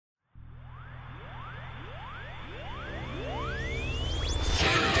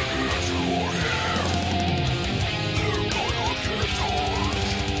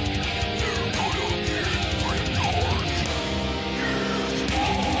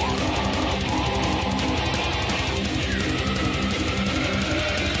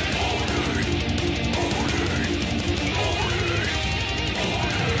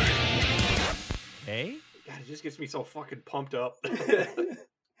me so fucking pumped up.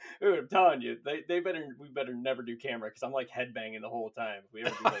 Dude, I'm telling you, we better never do camera because I'm like headbanging the whole time. If we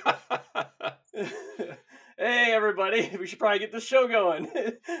ever do like Hey everybody, we should probably get this show going.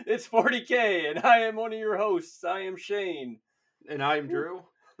 It's 40K, and I am one of your hosts. I am Shane. And I'm Drew.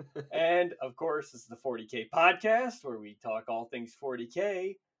 And of course, this is the 40K podcast where we talk all things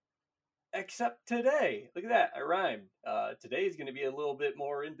 40K. Except today. Look at that, I rhymed. Today is going to be a little bit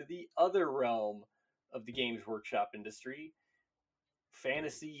more into the other realm of the Games Workshop industry.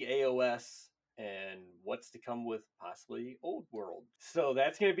 Fantasy, AOS, and what's to come with possibly Old World. So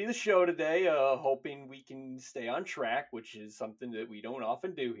that's going to be the show today, hoping we can stay on track, which is something that we don't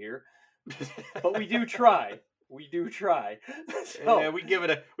often do here. But we do try. We do try. So, yeah, we give it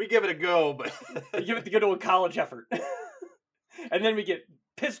a go, but we give it the good old college effort. And then we get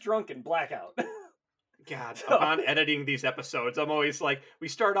pissed drunk and blackout. God, upon editing these episodes, I'm always like, we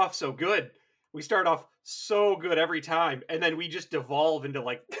start off so good. We start off so good every time, and then we just devolve into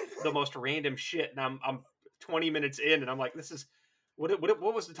like the most random shit. And I'm 20 minutes in, and I'm like, this is what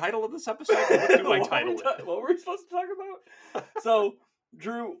was the title of this episode? What do I title it? What were we supposed to talk about? So,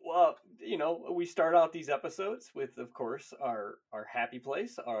 Drew, we start out these episodes with, of course, our happy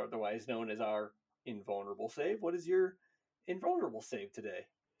place, otherwise known as our invulnerable save. What is your invulnerable save today?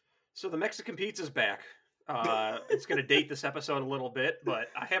 So the Mexican pizza's back. It's going to date this episode a little bit, but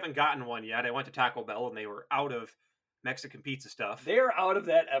I haven't gotten one yet. I went to Taco Bell and they were out of Mexican pizza stuff. They're out of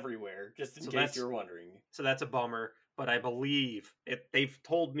that everywhere, just in case you're wondering. So that's a bummer, but I believe they've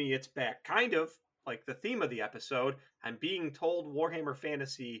told me it's back. Kind of like the theme of the episode. I'm being told Warhammer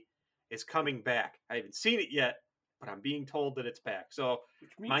Fantasy is coming back. I haven't seen it yet, but I'm being told that it's back. So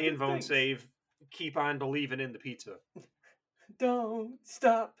my invone save, keep on believing in the pizza. Don't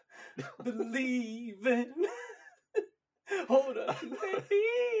stop believing. Hold on to that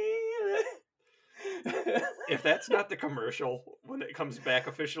feeling. If that's not the commercial when it comes back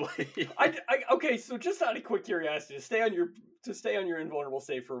officially. Okay, so just out of quick curiosity, to stay on your invulnerable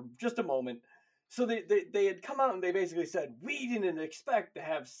save for just a moment. So they had come out and they basically said, we didn't expect to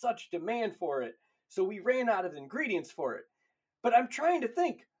have such demand for it, so we ran out of ingredients for it. But I'm trying to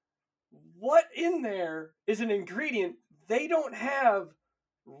think, what in there is an ingredient they don't have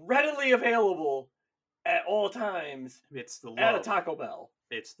readily available at all times? It's the love. At a Taco Bell.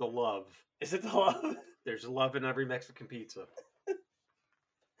 It's the love. Is it the love? There's love in every Mexican pizza.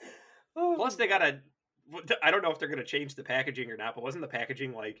 Oh. Plus, I don't know if they're going to change the packaging or not, but wasn't the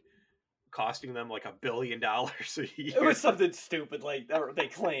packaging like costing them like $1 billion a year? It was something stupid, like they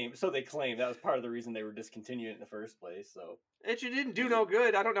claim that was part of the reason they were discontinuing it in the first place. So it didn't do no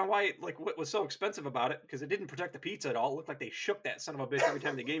good. I don't know why. Like, what was so expensive about it? Because it didn't protect the pizza at all. It looked like they shook that son of a bitch every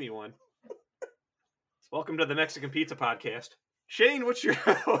time they gave me one. Welcome to the Mexican Pizza Podcast. Shane, what's your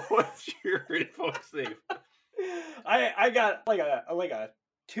info save? I got like a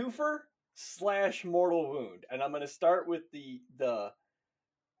twofer / mortal wound, and I'm gonna start with the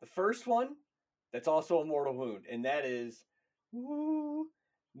first one. That's also a mortal wound, and that is new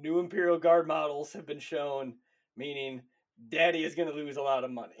Imperial Guard models have been shown, meaning Daddy is gonna lose a lot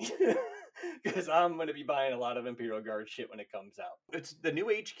of money because I'm gonna be buying a lot of Imperial Guard shit when it comes out. It's the new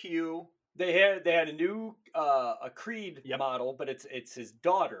HQ. They had a new a Creed model, but it's his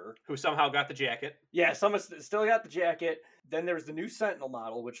daughter who somehow got the jacket. Yeah, some still got the jacket. Then there's the new Sentinel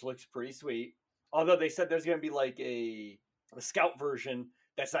model, which looks pretty sweet. Although they said there's going to be like a scout version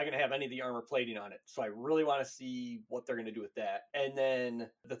that's not going to have any of the armor plating on it. So I really want to see what they're going to do with that. And then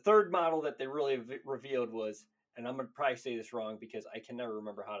the third model that they really revealed was, and I'm going to probably say this wrong because I can never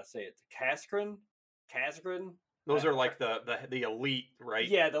remember how to say it. The Kazgrin. Those are like the elite, right?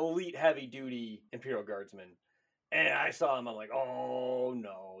 Yeah, the elite heavy duty Imperial Guardsmen. And I saw them, I'm like, oh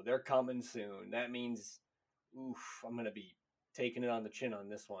no, they're coming soon. That means, I'm going to be taking it on the chin on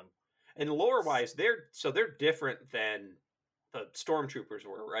this one. And lore-wise, they're different than the Stormtroopers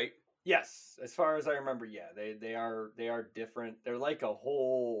were, right? Yes, as far as I remember, yeah, they are different. They're like a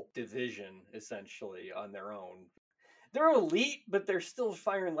whole division, essentially, on their own. They're elite, but they're still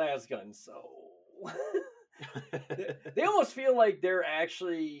firing las guns, so... They almost feel like they're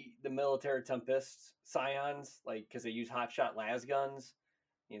actually the Military Tempest scions, like, because they use hotshot las guns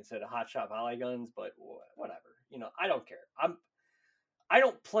instead of hotshot volley guns. But whatever, I don't care. I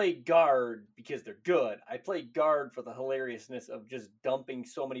don't play guard because they're good. I play guard for the hilariousness of just dumping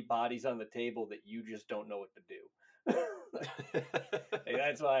so many bodies on the table that you just don't know what to do.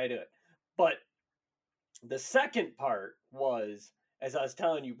 That's why I do it. But the second part was, as I was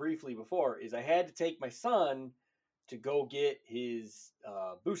telling you briefly before, is I had to take my son to go get his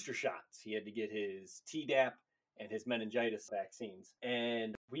booster shots. He had to get his Tdap and his meningitis vaccines.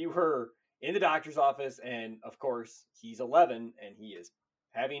 And we were in the doctor's office, and of course he's 11 and he is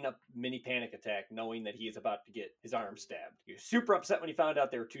having a mini panic attack knowing that he is about to get his arm stabbed. He was super upset when he found out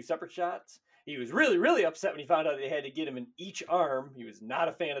there were 2 separate shots. He was really, really upset when he found out they had to get him in each arm. He was not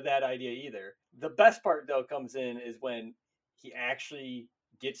a fan of that idea either. The best part, though, comes in is when he actually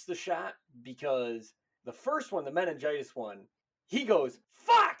gets the shot, because the first one, the meningitis one, he goes,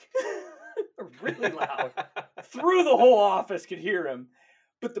 fuck! really loud. Through the whole office could hear him.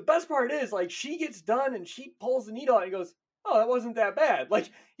 But the best part is, like, she gets done and she pulls the needle out and goes, oh, that wasn't that bad. Like,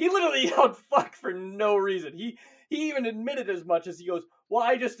 he literally yelled fuck for no reason. He even admitted as much, as he goes, well,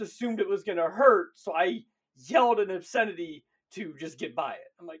 I just assumed it was going to hurt, so I yelled an obscenity to just get by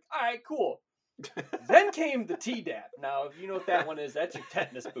it. I'm like, all right, cool. Then came the Tdap. Now, if you know what that one is, that's your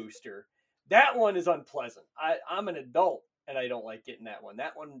tetanus booster. That one is unpleasant. I'm an adult, and I don't like getting that one.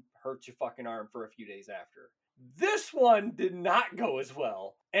 That one hurts your fucking arm for a few days after. This one did not go as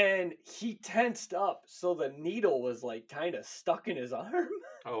well, and he tensed up, so the needle was like kind of stuck in his arm.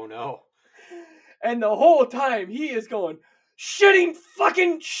 Oh no. And the whole time he is going, shitting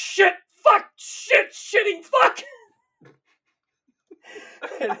fucking shit, fuck, shit, shitting fuck.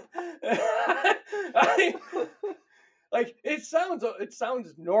 Like, it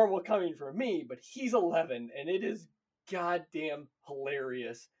sounds normal coming from me, but he's 11, and it is goddamn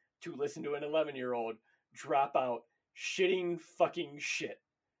hilarious to listen to an 11-year-old drop out shitting fucking shit.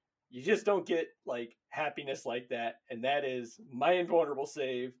 You just don't get, like, happiness like that, and that is my invulnerable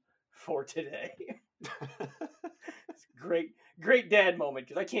save for today. It's great dad moment,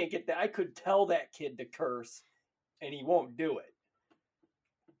 because I can't get that. I could tell that kid to curse, and he won't do it.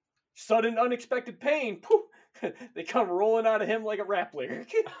 Sudden unexpected pain, poof, they come rolling out of him like a rap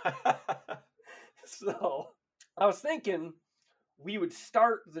lyric. So I was thinking we would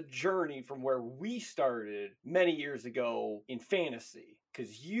start the journey from where we started many years ago in fantasy,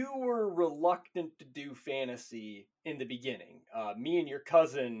 because you were reluctant to do fantasy in the beginning. Me and your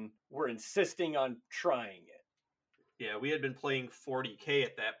cousin were insisting on trying it. Yeah, we had been playing 40K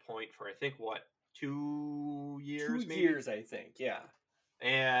at that point for, I think, what, 2 years? 2 years, I think, yeah.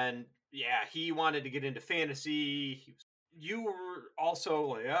 And yeah, he wanted to get into fantasy. You were also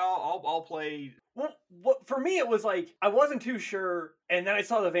like, oh, I'll play. Well, for me, it was like, I wasn't too sure. And then I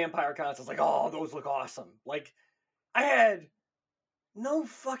saw the vampire counts. I was like, oh, those look awesome. Like, I had no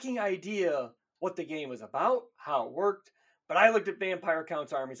fucking idea what the game was about, how it worked. But I looked at vampire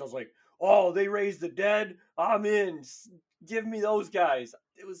counts armies. I was like, oh, they raise the dead. I'm in. Give me those guys.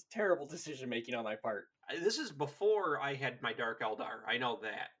 It was terrible decision making on my part. This is before I had my Dark Eldar. I know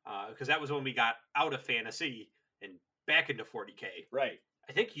that, because that was when we got out of fantasy and back into 40K. Right.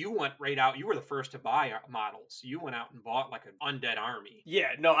 I think you went right out. You were the first to buy models. You went out and bought like an undead army. Yeah,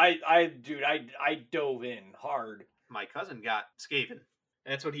 no, I dove in hard. My cousin got Skaven.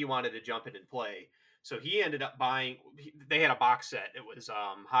 That's what he wanted to jump in and play. So he ended up buying. They had a box set. It was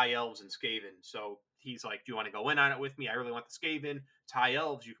High Elves and Skaven. So he's like, "Do you want to go in on it with me? I really want the Skaven. It's High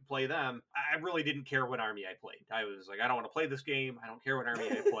Elves. You can play them." I really didn't care what army I played. I was like, "I don't want to play this game. I don't care what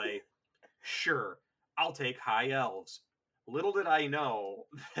army I play. Sure, I'll take High Elves." Little did I know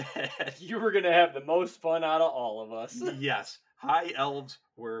that you were going to have the most fun out of all of us. Yes, High Elves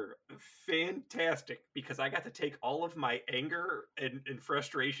were fantastic, because I got to take all of my anger and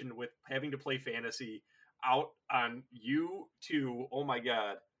frustration with having to play fantasy out on you two. Oh my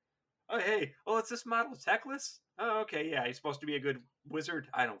god. Oh, hey. Oh, it's this model, Teclis? Oh, okay. Yeah, he's supposed to be a good wizard.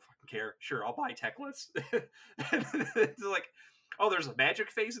 I don't fucking care. Sure, I'll buy Teclis. It's like, oh, there's a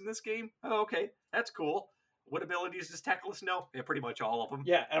magic phase in this game? Oh, okay. That's cool. What abilities does Teclis know? Yeah, pretty much all of them.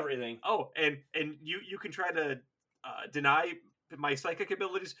 Yeah, everything. Oh, and you can try to deny my psychic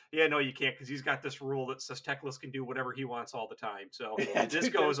abilities. Yeah, no, you can't, because he's got this rule that says Teclis can do whatever he wants all the time. So this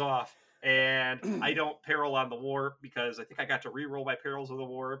goes off, and I don't peril on the warp, because I think I got to reroll my perils of the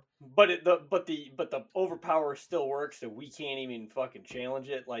warp. But the overpower still works, so we can't even fucking challenge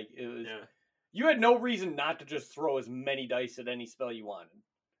it. Like, it was, yeah. You had no reason not to just throw as many dice at any spell you wanted.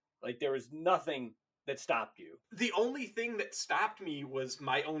 Like, there was nothing that stopped you. The only thing that stopped me was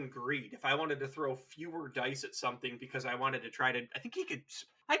my own greed. If I wanted to throw fewer dice at something because I wanted to try to,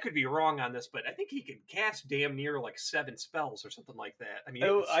 I could be wrong on this, but I think he could cast damn near like 7 spells or something like that. I mean,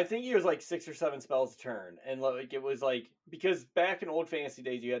 I think he was like 6 or 7 spells a turn, and like it was like, because back in old fantasy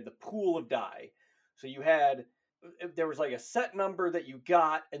days you had the pool of die, so there was like a set number that you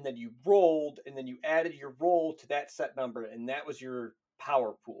got, and then you rolled, and then you added your roll to that set number, and that was your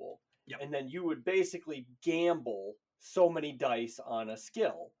power pool. Yep. And then you would basically gamble so many dice on a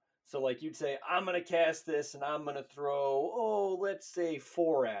skill. So like you'd say, I'm going to cast this and I'm going to throw, let's say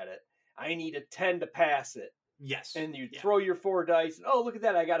 4 at it. I need a 10 to pass it. Yes. And you Yeah. throw your 4 dice, and oh, look at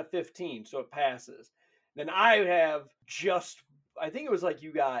that, I got a 15, so it passes. Then I have just, I think it was like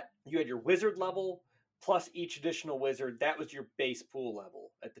you had your wizard level plus each additional wizard. That was your base pool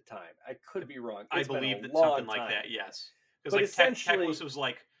level at the time. I could be wrong. I It's been a believe that something long like time. that, yes. Because But like Teclis essentially, was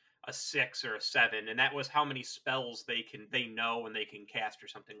like a 6 or a 7, and that was how many spells they know and they can cast or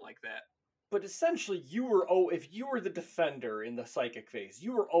something like that. you were, oh, if you were the defender in the psychic phase,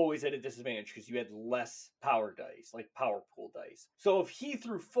 you were always at a disadvantage because you had less power dice, like power pool dice. So if he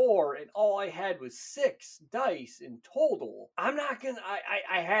threw 4 and all I had was 6 dice in total, I'm not gonna,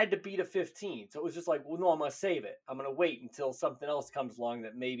 I had to beat a 15. So it was just like, well, no, I'm gonna save it. I'm gonna wait until something else comes along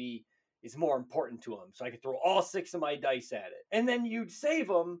that maybe is more important to him, so I could throw all 6 of my dice at it. And then you'd save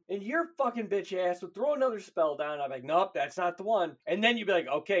them, and your fucking bitch ass would throw another spell down. I'm like, nope, that's not the one. And then you'd be like,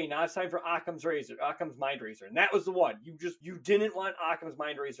 okay, now it's time for Occam's Mind Razor. And that was the one. You didn't want Occam's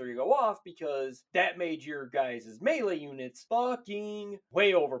Mind Razor to go off because that made your guys' melee units fucking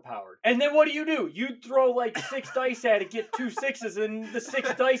way overpowered. And then what do? You'd throw like 6 dice at it, get 2 6s, and the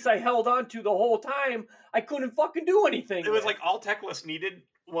 6 dice I held on to the whole time, I couldn't fucking do anything. It was like all Teclis needed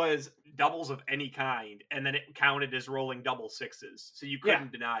was doubles of any kind, and then it counted as rolling double 6s, so you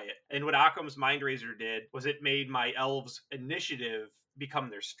couldn't deny it. And what Occam's Mind Razor did was it made my elves' initiative become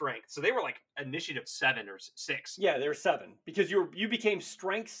their strength. So they were like initiative 7 or 6. Yeah, they were 7 because you became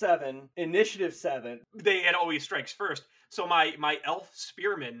strength 7, initiative 7. They had always strikes first. So my elf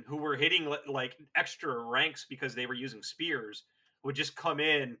spearmen who were hitting like extra ranks because they were using spears would just come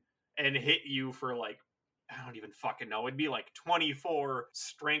in and hit you for like, I don't even fucking know. It'd be like 24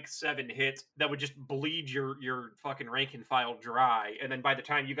 strength 7 hits that would just bleed your fucking rank and file dry. And then by the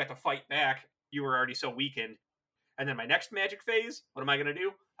time you got to fight back, you were already so weakened. And then my next magic phase, what am I gonna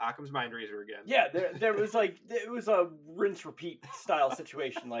do? Occam's Mind Razor again. Yeah, there was like, it was a rinse repeat style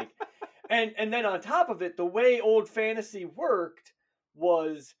situation, like, and then on top of it, the way old fantasy worked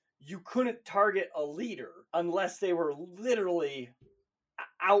was you couldn't target a leader unless they were literally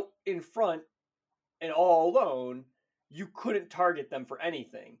out in front and all alone. You couldn't target them for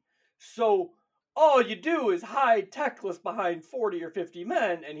anything. So all you do is hide Teclis behind 40 or 50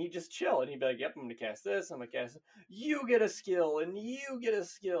 men, and he'd just chill. And he'd be like, yep, I'm going to cast this, I'm going to cast this. You get a skill, and you get a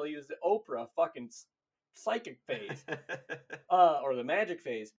skill. He was the Oprah fucking psychic phase, or the magic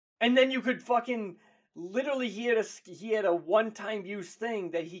phase. And then you could fucking, literally, he had a one-time use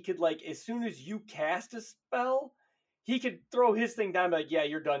thing that he could, like, as soon as you cast a spell, he could throw his thing down and be like, yeah,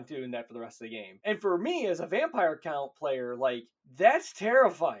 you're done doing that for the rest of the game. And for me, as a vampire count player, like, that's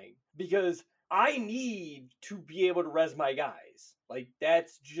terrifying because I need to be able to res my guys. Like,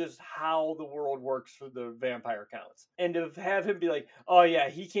 that's just how the world works for the vampire counts. And to have him be like, oh yeah,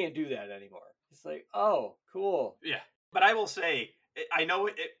 he can't do that anymore. It's like, oh, cool. Yeah. But I will say, I know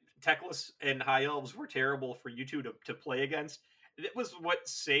Teclis and High Elves were terrible for you two to play against. It was what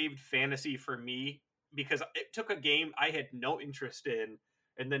saved fantasy for me because it took a game I had no interest in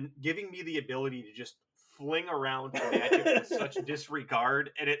and then giving me the ability to just fling around magic with such disregard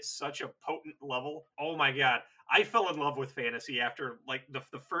and at such a potent level. Oh my god. I fell in love with fantasy after like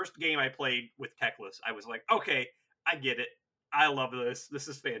the first game I played with Teclis. I was like, okay, I get it. I love this. This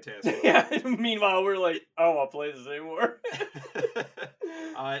is fantastic. Yeah. Meanwhile, we're like, I don't want to play this anymore.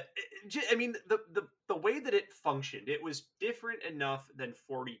 I mean, the way that it functioned, it was different enough than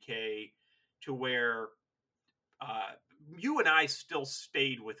 40K to where you and I still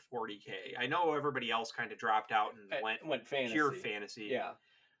stayed with 40K. I know everybody else kind of dropped out and went fantasy. Pure fantasy. Yeah.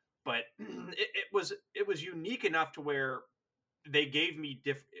 But it was unique enough to where they gave me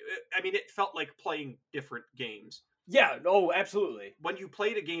different. I mean, it felt like playing different games. Yeah, oh, absolutely. When you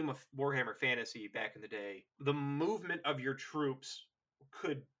played a game of Warhammer Fantasy back in the day, the movement of your troops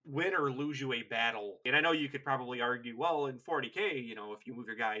could win or lose you a battle. And I know you could probably argue, well, in 40K, you know, if you move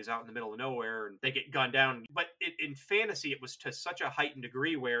your guys out in the middle of nowhere and they get gunned down. But in fantasy, it was to such a heightened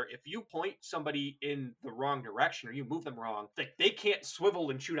degree where if you point somebody in the wrong direction or you move them wrong, like they can't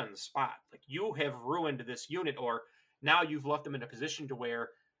swivel and shoot on the spot. Like you have ruined this unit, or now you've left them in a position to where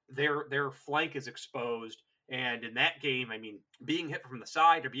their flank is exposed. And in that game, I mean, being hit from the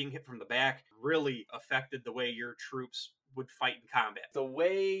side or being hit from the back really affected the way your troops would fight in combat. The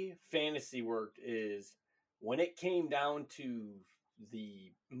way fantasy worked is when it came down to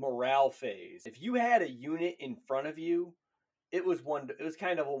the morale phase, if you had a unit in front of you, it was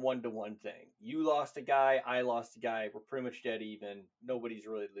kind of a 1-to-1 thing. You lost a guy, I lost a guy, we're pretty much dead even. Nobody's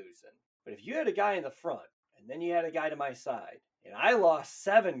really losing. But if you had a guy in the front and then you had a guy to my side, and I lost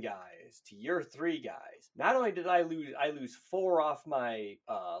 7 guys to your 3 guys. Not only did I lose 4 off my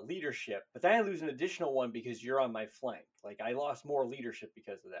leadership, but then I lose an additional one because you're on my flank. Like, I lost more leadership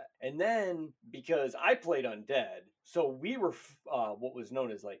because of that. And then because I played undead, so we were what was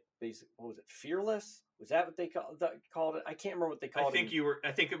known as like basic. What was it? Fearless. Was that what they called it? I can't remember what they I called think it.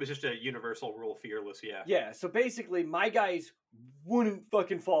 I think it was just a universal rule, fearless. Yeah. Yeah, so basically my guys wouldn't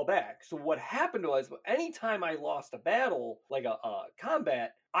fucking fall back. So what happened was anytime I lost a battle, like a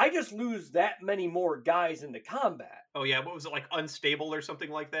combat, I just lose that many more guys in the combat. Oh yeah, what was it, like unstable or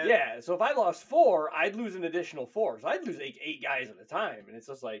something like that? Yeah, so if I lost 4, I'd lose an additional 4. So I'd lose like 8 guys at a time. And it's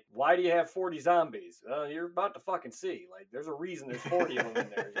just like, why do you have 40 zombies? You're about to fucking see. Like, there's a reason there's 40 of them in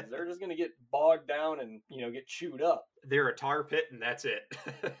there. 'Cause they're just going to get bogged down and, get chewed up. They're a tar pit and that's it.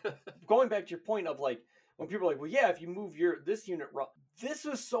 Going back to your point of like, when people are like, well, yeah, if you move this unit, this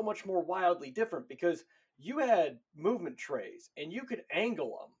was so much more wildly different because you had movement trays and you could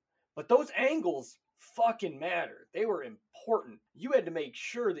angle them, but those angles fucking mattered. They were important. You had to make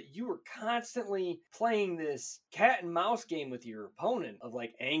sure that you were constantly playing this cat and mouse game with your opponent of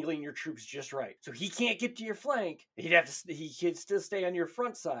like angling your troops just right, so he can't get to your flank. He could still stay on your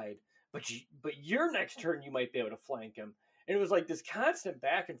front side, but your next turn you might be able to flank him. And it was like this constant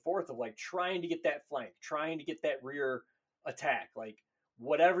back and forth of like trying to get that flank, trying to get that rear attack, like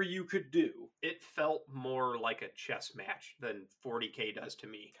whatever you could do. It felt more like a chess match than 40K does to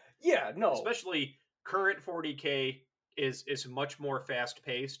me. Yeah, no. Especially current 40K is much more fast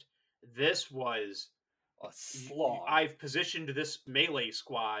paced. This was a slog. I've positioned this melee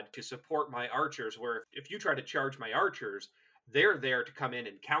squad to support my archers, where if you try to charge my archers, they're there to come in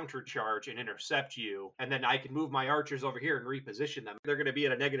and countercharge and intercept you, and then I can move my archers over here and reposition them. They're going to be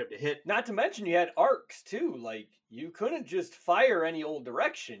at a negative to hit. Not to mention you had arcs too. Like, you couldn't just fire any old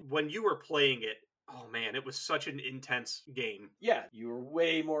direction. When you were playing it, oh man, it was such an intense game. Yeah, you were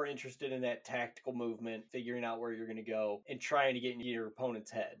way more interested in that tactical movement, figuring out where you're going to go, and trying to get into your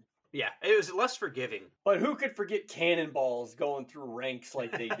opponent's head. Yeah, it was less forgiving. But who could forget cannonballs going through ranks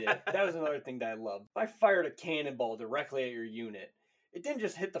like they did? That was another thing that I loved. If I fired a cannonball directly at your unit, it didn't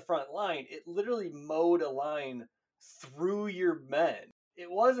just hit the front line. It literally mowed a line through your men.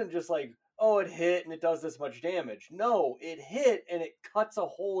 It wasn't just like, oh, it hit and it does this much damage. No, it hit and it cuts a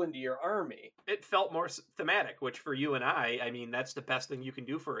hole into your army. It felt more thematic, which for you and I mean, that's the best thing you can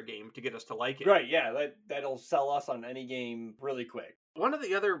do for a game to get us to like it. Right, yeah, that'll sell us on any game really quick. One of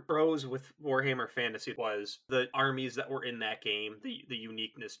the other pros with Warhammer Fantasy was the armies that were in that game, the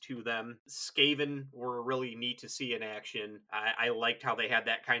uniqueness to them. Skaven were really neat to see in action. I liked how they had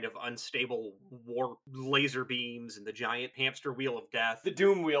that kind of unstable war laser beams and the giant hamster wheel of death. The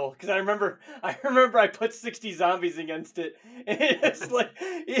Doom Wheel, because I remember I put 60 zombies against it, and it's like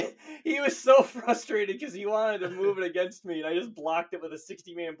he was so frustrated because he wanted to move it against me, and I just blocked it with a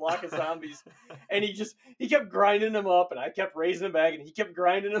 60-man block of zombies, and he kept grinding them up, and I kept raising them back, and he kept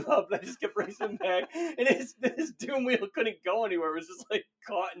grinding them up, and I just kept raising them back, and his Doom Wheel couldn't go anywhere. It was just like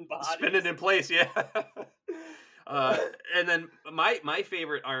caught in bodies. Spinning in place, yeah. And then my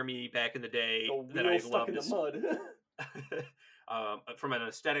favorite army back in the day that I stuck in the mud. From an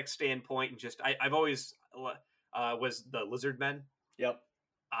aesthetic standpoint, and just I've always was the Lizard Men. Yep.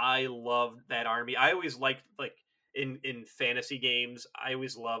 I loved that army. I always liked, like, in fantasy games, I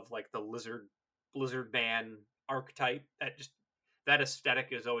always loved like the lizard man archetype. That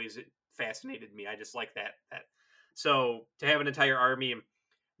aesthetic has always fascinated me. I just like that. So to have an entire army,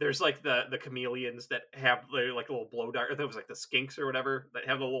 there's like the chameleons that have like a little blow dart. That was like the skinks or whatever that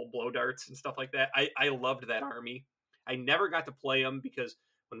have the little blow darts and stuff like that. I loved that army. I never got to play them because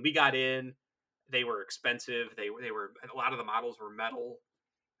when we got in, they were expensive. They were, a lot of the models were metal.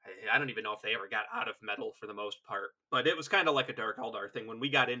 I don't even know if they ever got out of metal for the most part, but it was kind of like a Dark Eldar thing. When we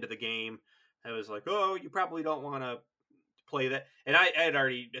got into the game, I was like, oh, you probably don't want to play that. And I had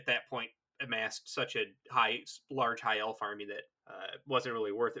already at that point amassed such a large high elf army that it wasn't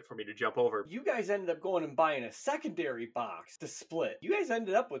really worth it for me to jump over. You guys ended up going and buying a secondary box to split. You guys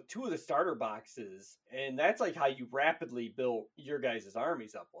ended up with 2 of the starter boxes, and that's like how you rapidly built your guys'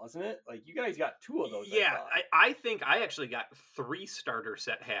 armies up, wasn't it? Like, you guys got 2 of those. Yeah, I think I actually got 3 starter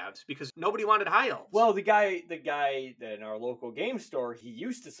set halves because nobody wanted high elves. Well, the guy that in our local game store, he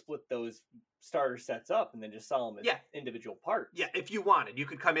used to split those starter sets up and then just sell them as individual parts. Yeah, if you wanted, you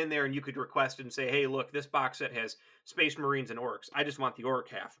could come in there and you could request and say, hey, look, this box set has Space Marines and Orcs. I just want the Orc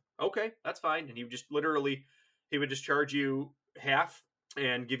half. Okay, that's fine. And he would just charge you half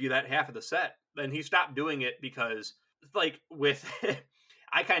and give you that half of the set. Then he stopped doing it because, like, with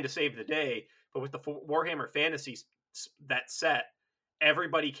I kind of saved the day, but with the Warhammer Fantasy, that set,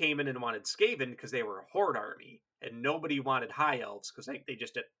 everybody came in and wanted Skaven because they were a horde army, and nobody wanted high elves because they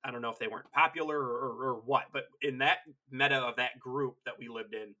just I don't know if they weren't popular or what, but in that meta of that group that we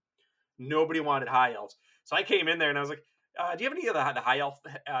lived in, nobody wanted high elves. So I came in there and I was like, "Do you have any of the high elf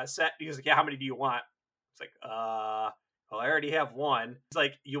set?" He was like, "Yeah, how many do you want?" It's like, well, I already have one." He's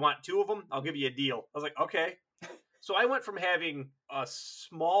like, "You want two of them? I'll give you a deal." I was like, "Okay." So I went from having a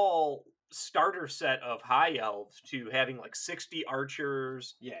small starter set of high elves to having like 60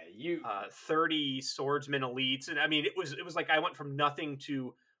 archers, Yeah, you 30 swordsman elites, and I mean it was like I went from nothing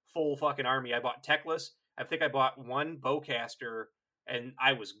to full fucking army. I bought techless. I think I bought one bowcaster, and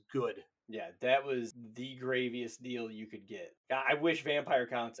I was good. yeah, that was the graviest deal you could get. I wish Vampire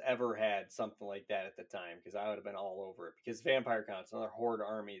Counts ever had something like that at the time because I would have been all over it. Because Vampire Counts, another horde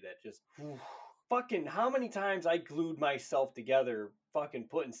army that just fucking how many times I glued myself together, fucking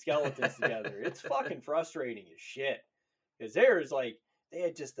putting skeletons together. It's fucking frustrating as shit. Because there's like they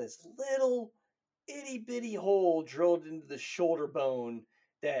had just this little itty bitty hole drilled into the shoulder bone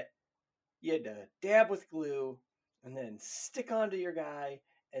that you had to dab with glue and then stick onto your guy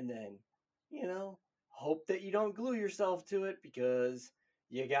and then, hope that you don't glue yourself to it because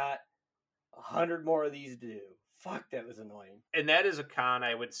you got 100 more of these to do. Fuck, that was annoying. And that is a con,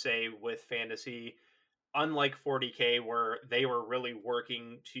 I would say, with fantasy, unlike 40K, where they were really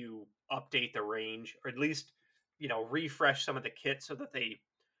working to update the range, or at least, refresh some of the kits so that they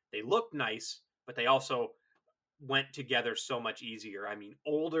look nice, but they also went together so much easier. I mean,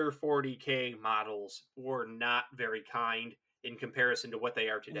 older 40K models were not very kind in comparison to what they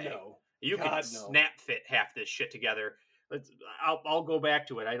are today. No. You can God, no. snap fit half this shit together. I'll go back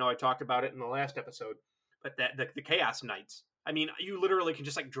to it. I know I talked about it in the last episode, but the Chaos Knights. I mean, you literally can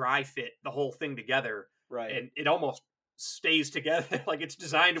just like dry fit the whole thing together, Right. and it almost stays together. Like it's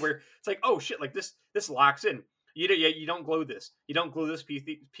designed where it's like, oh shit, like this locks in. You don't glue this. You don't glue this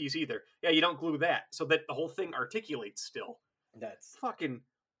piece either. Yeah, you don't glue that, so that the whole thing articulates still. That's Fucking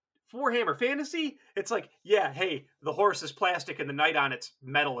Warhammer Fantasy. It's like, yeah, hey, the horse is plastic and the knight on it's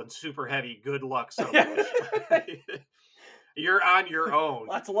metal and super heavy. Good luck, son of a bitch. You're on your own.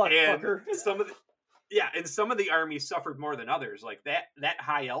 lots of luck, And fucker. some of the armies suffered more than others. Like that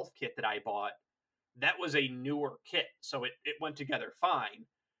high elf kit that I bought, that was a newer kit, so it went together fine.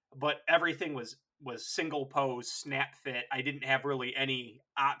 But everything was single pose, snap fit. I didn't have really any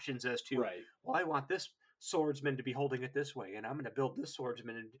options as to, Right. well, I want this swordsman to be holding it this way, and I'm going to build this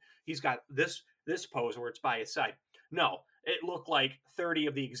swordsman, and he's got this pose where it's by his side. No, it looked like 30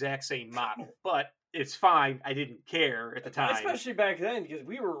 of the exact same model, but it's fine. I didn't care at the time. Especially back then, because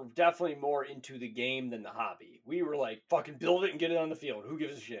we were definitely more into the game than the hobby. We were like, fucking build it and get it on the field. Who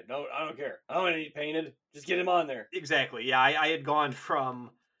gives a shit? No, I don't care. I don't need it painted. Just get him on there. Exactly. Yeah, I had gone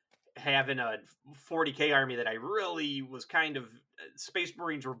from having a 40K army that I really was kind of Space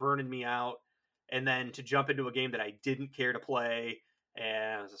Marines were burning me out, and then to jump into a game that I didn't care to play,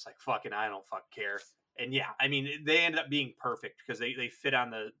 and I was just like, fucking, I don't fucking care. And yeah, I mean, they ended up being perfect because they fit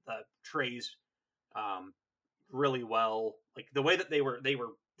on the trays um, really well. Like the way that they were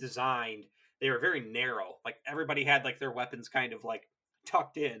designed, they were very narrow. Like everybody had like their weapons kind of like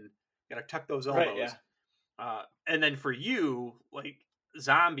tucked in. Got to tuck those elbows. Right, yeah. And then for you, like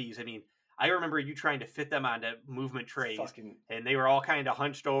zombies, I mean, I remember you trying to fit them onto movement trays, Fucking and they were all kind of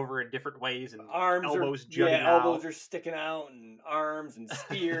hunched over in different ways, and arms elbows are jutting elbows out. are sticking out, and arms and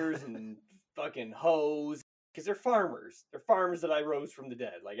spears and fucking hoes. Because they're farmers. They're farmers that I rose from the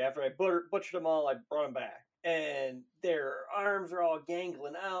dead. Like after I butchered them all, I brought them back, and their arms are all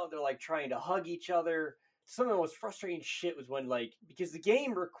gangling out. They're like trying to hug each other. Some of the most frustrating shit was when like because the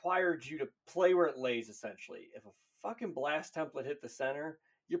game required you to play where it lays essentially. If a fucking blast template hit the center,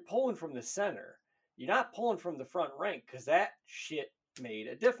 you're pulling from the center. You're not pulling from the front rank because that shit made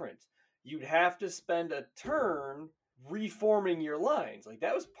a difference. You'd have to spend a turn reforming your lines. Like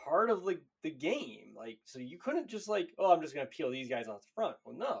that was part of like the game. Like so you couldn't just like, oh, I'm just gonna peel these guys off the front.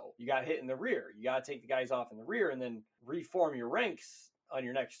 Well, no, you got hit in the rear. You got to take the guys off in the rear and then reform your ranks on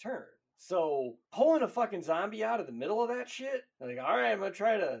your next turn. So pulling a fucking zombie out of the middle of that shit, I'm like, all right, I'm gonna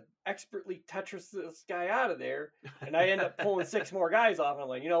try to expertly Tetris this guy out of there, and I end up pulling 6 more guys off, and I'm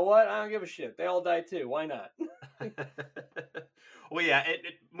like, you know what? I don't give a shit. They all die too. Why not? Well, yeah,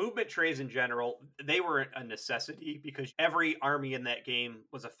 movement trays in general, they were a necessity because every army in that game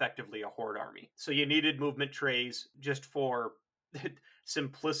was effectively a horde army. So you needed movement trays just for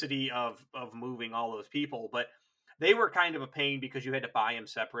simplicity of moving all those people, but they were kind of a pain because you had to buy them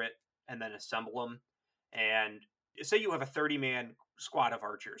separate and then assemble them. And say you have a 30-man squad of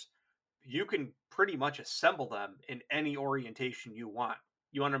archers, you can pretty much assemble them in any orientation you want.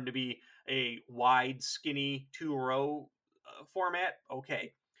 You want them to be a wide, skinny 2-row format,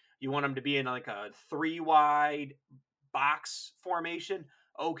 okay. You want them to be in like a 3 wide box formation,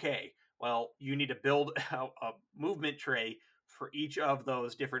 okay. Well, you need to build a movement tray for each of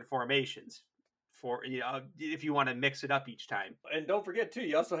those different formations for if you want to mix it up each time. And don't forget too,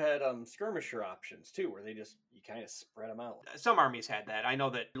 you also had skirmisher options too, where you kind of spread them out. Some armies had that. I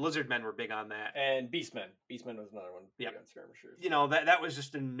know that Lizardmen were big on that. And Beastmen. Beastmen was another one big Yep. on skirmishers. That was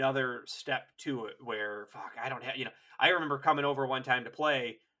just another step to it where fuck, I don't have I remember coming over one time to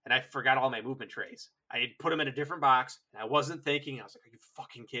play and I forgot all my movement trays. I had put them in a different box and I wasn't thinking. I was like, are you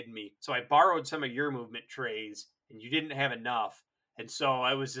fucking kidding me? So I borrowed some of your movement trays and you didn't have enough. And so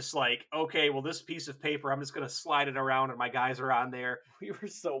I was just like, okay, well, this piece of paper, I'm just going to slide it around and my guys are on there. We were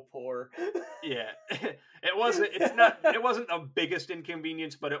so poor. Yeah. It wasn't the biggest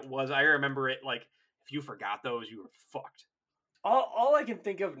inconvenience, but it was. I remember it like, if you forgot those, you were fucked. All I can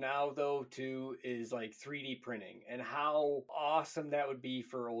think of now, though, too, is like 3D printing and how awesome that would be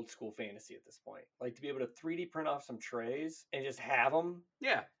for old school fantasy at this point. Like to be able to 3D print off some trays and just have them.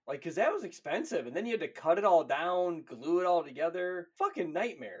 Yeah. Like, because that was expensive. And then you had to cut it all down, glue it all together. Fucking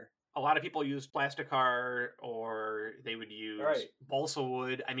nightmare. A lot of people use Plasticart or they would use balsa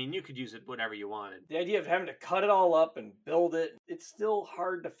wood. I mean, you could use it whatever you wanted. The idea of having to cut it all up and build it, it's still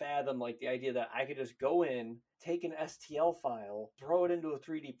hard to fathom, like the idea that I could just go in, take an STL file, throw it into a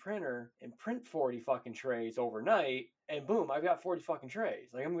 3D printer, and print 40 fucking trays overnight, and boom, I've got 40 fucking trays.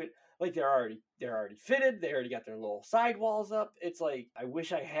 Like they're already fitted, they already got their little sidewalls up. It's like, I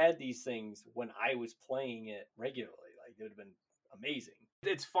wish I had these things when I was playing it regularly. Like it would have been amazing.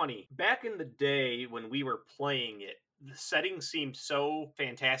 It's funny. Back in the day when we were playing it, the settings seemed so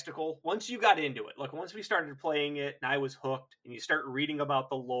fantastical. Once you got into it, like once we started playing it and I was hooked, and you start reading about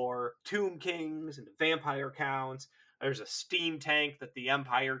the lore, Tomb Kings and the vampire counts, there's a steam tank that the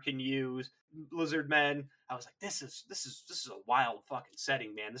Empire can use, lizard men. I was like, this is a wild fucking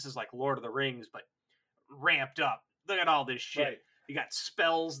setting, man. This is like Lord of the Rings, but ramped up. Look at all this shit. Right. You got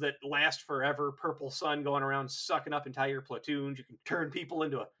spells that last forever, purple sun going around sucking up entire platoons. You can turn people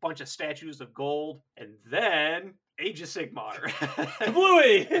into a bunch of statues of gold. And then Age of Sigmar.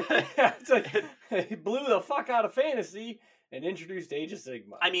 Bluey! It's like, he blew the fuck out of fantasy and introduced Age of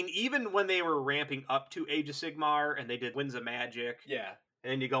Sigmar. I mean, even when they were ramping up to Age of Sigmar and they did Winds of Magic. Yeah.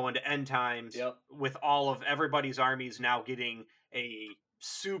 And then you go into End Times with all of everybody's armies now getting a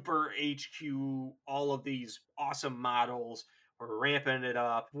super HQ, all of these awesome models. We're ramping it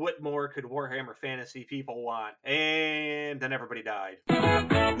up. What more could Warhammer Fantasy people want? And then everybody died.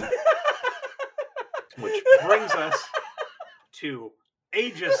 Which brings us to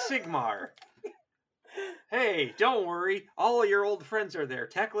Age of Sigmar. Hey, don't worry. All of your old friends are there.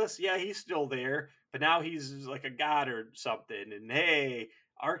 Teclis, yeah, he's still there. But now he's like a god or something. And hey,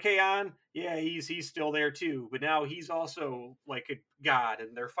 Archaon, yeah, he's still there too. But now he's also like a god.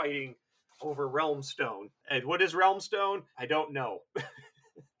 And they're fighting over Realmstone. And what is Realmstone? I don't know.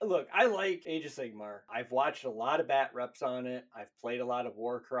 Look, I like Age of Sigmar. I've watched a lot of bat reps on it. I've played a lot of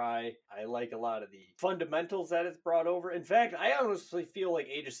Warcry. I like a lot of the fundamentals that it's brought over. In fact, I honestly feel like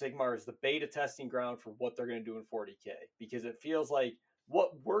Age of Sigmar is the beta testing ground for what they're going to do in 40K. Because it feels like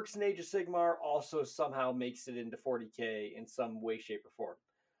what works in Age of Sigmar also somehow makes it into 40K in some way, shape, or form.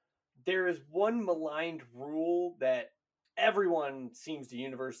 There is one maligned rule that everyone seems to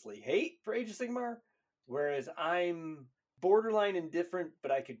universally hate for Age of Sigmar, whereas I'm borderline indifferent,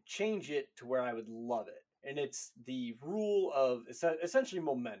 but I could change it to where I would love it. And it's the rule of essentially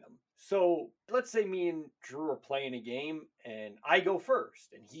momentum. So let's say me and Drew are playing a game and I go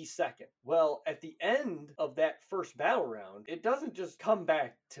first and he's second. Well, at the end of that first battle round, it doesn't just come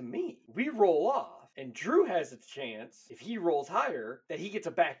back to me. We roll off and Drew has a chance, if he rolls higher, that he gets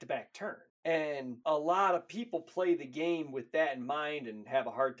a back-to-back turn. And a lot of people play the game with that in mind and have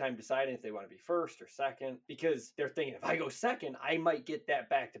a hard time deciding if they want to be first or second, because they're thinking, if I go second, I might get that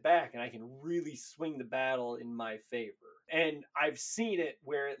back-to-back and I can really swing the battle in my favor. And I've seen it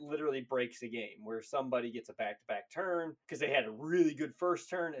where it literally breaks a game, where somebody gets a back-to-back turn because they had a really good first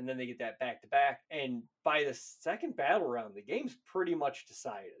turn and then they get that back-to-back. And by the second battle round, the game's pretty much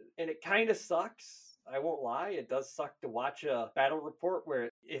decided. And it kind of sucks. I won't lie, it does suck to watch a battle report where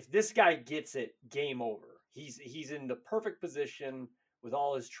if this guy gets it, game over. He's in the perfect position with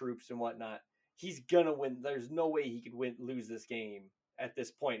all his troops and whatnot. He's gonna win. There's no way he could lose this game at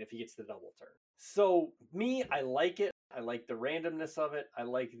this point if he gets the double turn. So me, I like it. I like the randomness of it. I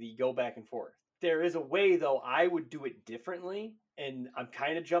like the go back and forth. There is a way, though, I would do it differently. And I'm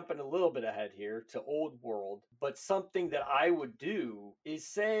kind of jumping a little bit ahead here to old world. But something that I would do is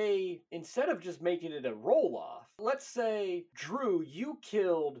say, instead of just making it a roll off, let's say, Drew, you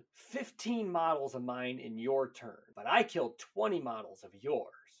killed 15 models of mine in your turn, but I killed 20 models of yours.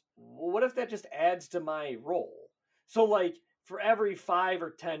 Well, what if that just adds to my roll? So, like, for every 5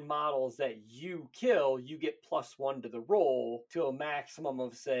 or 10 models that you kill, you get +1 to the roll to a maximum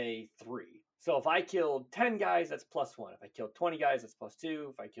of, say, 3. So if I killed 10 guys, that's +1. If I killed 20 guys, that's +2.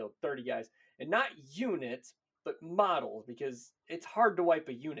 If I killed 30 guys, and not units, but models, because it's hard to wipe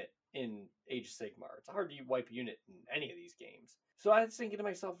a unit in Age of Sigmar. It's hard to wipe a unit in any of these games. So I was thinking to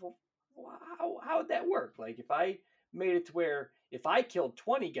myself, well, how would that work? Like, if I made it to where if I killed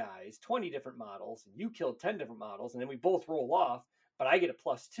 20 guys, 20 different models, and you killed 10 different models, and then we both roll off, but I get a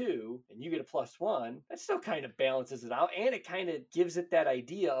 +2 and you get a +1, that still kind of balances it out. And it kind of gives it that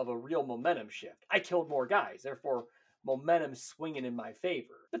idea of a real momentum shift. I killed more guys, therefore momentum swinging in my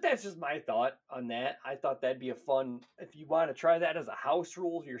favor. But that's just my thought on that. I thought that'd be a fun, if you want to try that as a house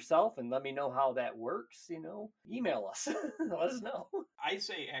rule yourself and let me know how that works, email us. Let us know. I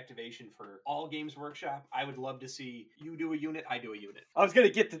say activation for all Games Workshop. I would love to see you do a unit, I do a unit. I was going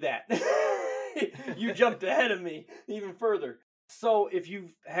to get to that. You jumped ahead of me even further. So if you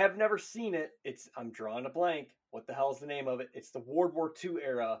have never seen it, I'm drawing a blank. What the hell is the name of it? It's the World War II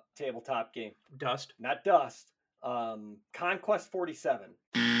era tabletop game. Dust. Not Dust. Conquest 47.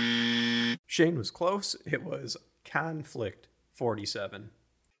 Shane was close. It was Conflict 47.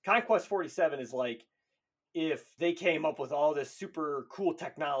 Conquest 47 is like if they came up with all this super cool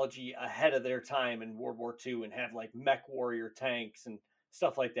technology ahead of their time in World War II and have like mech warrior tanks and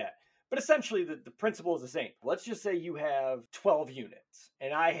stuff like that. But essentially, the principle is the same. Let's just say you have 12 units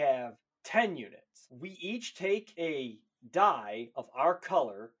and I have 10 units. We each take a die of our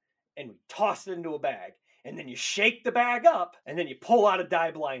color and we toss it into a bag. And then you shake the bag up and then you pull out a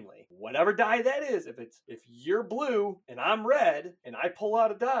die blindly. Whatever die that is, if you're blue and I'm red and I pull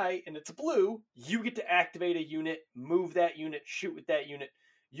out a die and it's blue, you get to activate a unit, move that unit, shoot with that unit.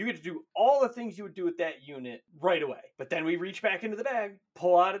 You get to do all the things you would do with that unit right away. But then we reach back into the bag,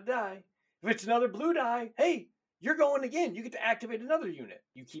 pull out a die. If it's another blue die, hey, you're going again. You get to activate another unit.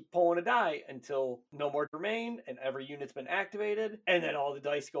 You keep pulling a die until no more remain and every unit's been activated. And then all the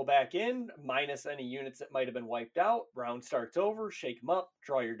dice go back in, minus any units that might have been wiped out. Round starts over, shake them up,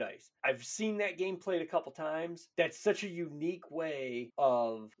 draw your dice. I've seen that game played a couple times. That's such a unique way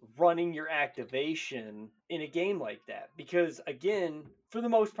of running your activation in a game like that. Because again, for the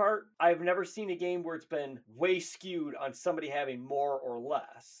most part, I've never seen a game where it's been way skewed on somebody having more or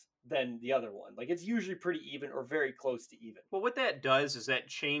less than the other one. Like, it's usually pretty even or very close to even. Well, what that does is that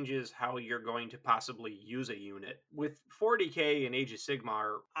changes how you're going to possibly use a unit. With 40k and Age of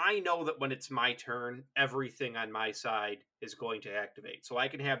Sigmar, I know that when it's my turn, everything on my side is going to activate. So I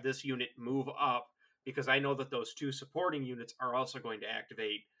can have this unit move up because I know that those two supporting units are also going to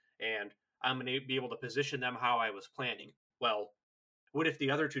activate, and I'm going to be able to position them how I was planning. Well, what if the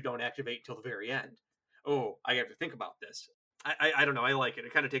other two don't activate till the very end? Oh, I have to think about this. I don't know. I like it.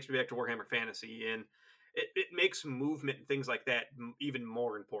 It kind of takes me back to Warhammer Fantasy, and it makes movement and things like that even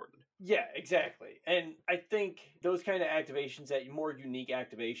more important. Yeah, exactly. And I think those kind of activations, that more unique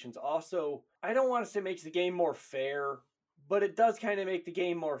activations, also, I don't want to say makes the game more fair, but it does kind of make the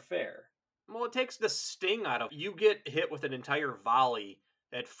game more fair. Well, it takes the sting out of you get hit with an entire volley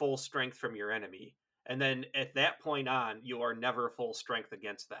at full strength from your enemy. And then at that point on, you are never full strength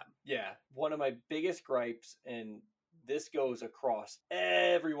against them. Yeah. One of my biggest gripes, and this goes across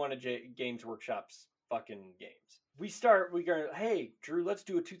every one of Games Workshop's fucking games. We go, hey, Drew, let's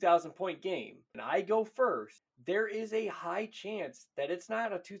do a 2,000 point game. And I go first. There is a high chance that it's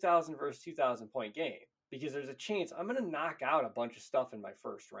not a 2,000 versus 2,000 point game. Because there's a chance I'm going to knock out a bunch of stuff in my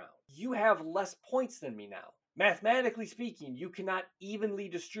first round. You have less points than me now. Mathematically speaking, you cannot evenly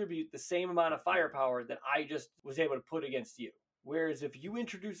distribute the same amount of firepower that I just was able to put against you. Whereas if you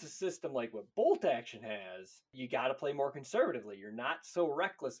introduce a system like what Bolt Action has, you got to play more conservatively. You're not so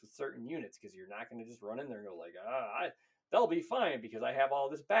reckless with certain units because you're not going to just run in there and go like, they'll be fine because I have all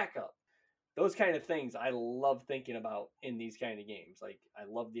this backup. Those kind of things I love thinking about in these kind of games. Like, I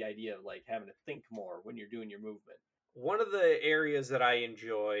love the idea of like having to think more when you're doing your movement. One of the areas that I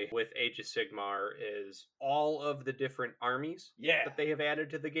enjoy with Age of Sigmar is all of the different armies that they have added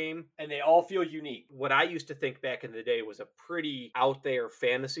to the game. And they all feel unique. What I used to think back in the day was a pretty out there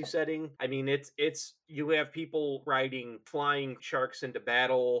fantasy setting. I mean, it's you have people riding flying sharks into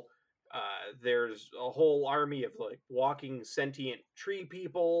battle. There's a whole army of like walking sentient tree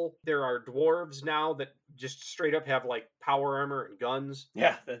people. There are dwarves now that just straight up have like power armor and guns.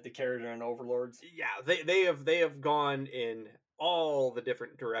 Yeah, that the character and overlords. Yeah, they have gone in all the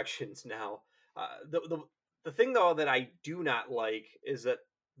different directions now. The thing though that I do not like is that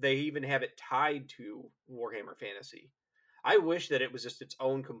they even have it tied to Warhammer Fantasy. I wish that it was just its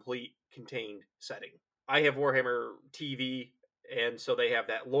own complete contained setting. I have Warhammer TV, and so they have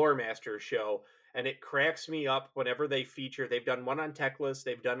that Lore Master show, and it cracks me up whenever they feature. They've done one on Teclis,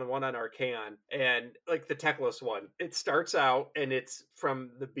 they've done one on Archaon, and like the Teclis one, it starts out and it's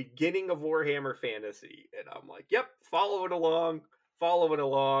from the beginning of Warhammer Fantasy, and I'm like, yep, following along.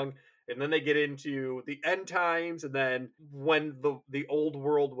 And then they get into the end times, and then when the old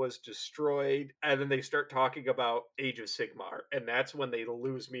world was destroyed, and then they start talking about Age of Sigmar, and that's when they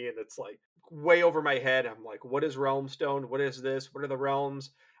lose me, and it's like way over my head. I'm like, what is Realmstone? What is this? What are the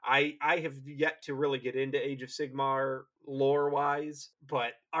realms? I have yet to really get into Age of Sigmar lore wise,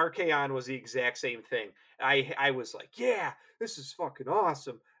 but Archaon was the exact same thing. I was like, yeah, this is fucking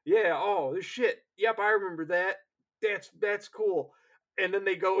awesome. Yeah, oh this shit. Yep, I remember that. That's cool. And then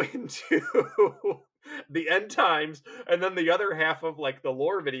they go into the end times, and then the other half of like the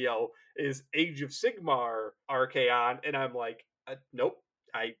lore video is Age of Sigmar Archaon, and I'm like, nope.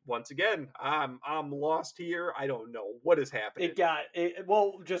 Once again, I'm lost here. I don't know what is happening.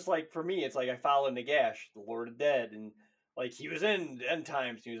 Well, just like for me, it's like I followed Nagash, the Lord of Dead, and like he was in End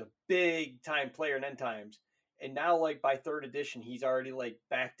Times. He was a big time player in End Times, and now like by third edition, he's already like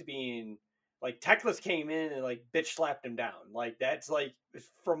back to being like Teclis came in and like bitch slapped him down. Like that's like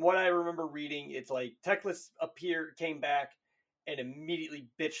from what I remember reading, it's like Teclis came back, and immediately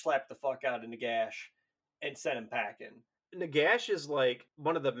bitch slapped the fuck out of Nagash and sent him packing. Nagash is like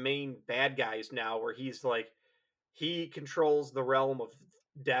one of the main bad guys now, where he's like he controls the realm of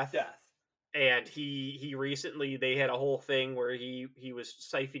death. And he recently they had a whole thing where he was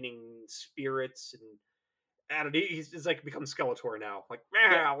siphoning spirits, and I don't know, he's like become Skeletor now. Like,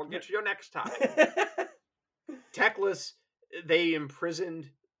 yeah, we'll get you next time. Teclis, they imprisoned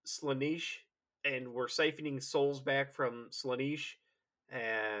Slaanesh and were siphoning souls back from Slaanesh,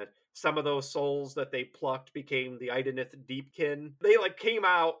 and some of those souls that they plucked became the Idenith Deepkin. They like came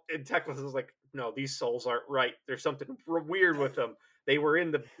out, and Teclis was like, no, these souls aren't right. There's something weird with them. They were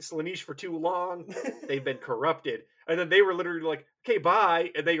in the Slaanesh for too long. They've been corrupted. And then they were literally like, okay,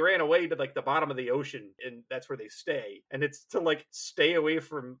 bye. And they ran away to like the bottom of the ocean, and that's where they stay. And it's to like stay away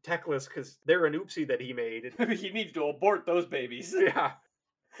from Teclis because they're an oopsie that he made. He needs to abort those babies. Yeah.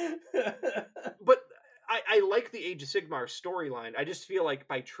 But I like the Age of Sigmar storyline. I just feel like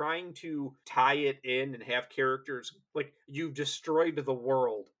by trying to tie it in and have characters, like you've destroyed the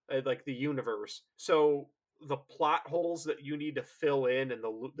world, like the universe. So the plot holes that you need to fill in, and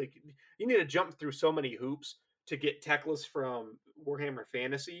like you need to jump through so many hoops to get Teclis from Warhammer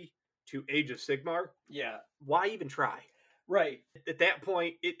Fantasy to Age of Sigmar. Yeah. Why even try? Right. At that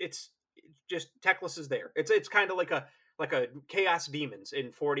point, it's just Teclis is there. It's kind of like a Chaos Demons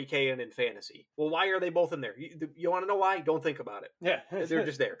in 40K and in Fantasy. Well, why are they both in there? You want to know why? Don't think about it. Yeah. They're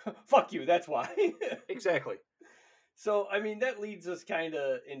just there. Fuck you, that's why. Exactly. So, I mean, that leads us kind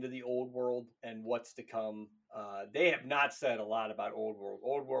of into the old world and what's to come. They have not said a lot about old world.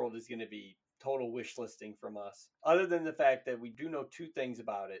 Old world is going to be total wish listing from us, other than the fact that we do know two things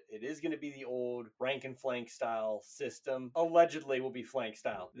about it. It is going to be the old rank and flank style system. Allegedly will be flank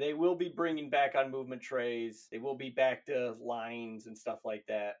style. They will be bringing back on movement trays. They will be back to lines and stuff like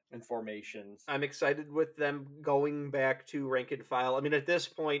that, and formations. I'm excited with them going back to rank and file. I mean, at this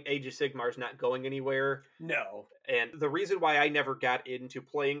point, Age of Sigmar is not going anywhere. No. And the reason why I never got into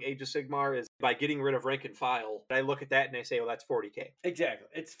playing Age of Sigmar is by getting rid of rank and file. I look at that and I say, well, that's 40K. Exactly.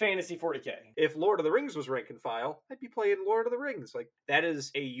 It's fantasy 40K. If Lord of the Rings was rank and file, I'd be playing Lord of the Rings. Like, that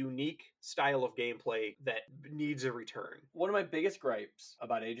is a unique style of gameplay that needs a return. One of my biggest gripes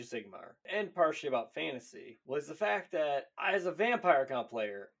about Age of Sigmar, and partially about fantasy, was the fact that as a vampire comp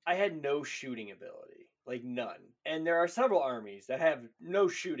player, I had no shooting ability. Like none. And there are several armies that have no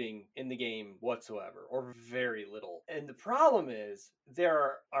shooting in the game whatsoever, or very little. And the problem is, there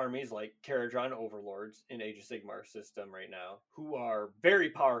are armies like Caradron Overlords in Age of Sigmar system right now, who are very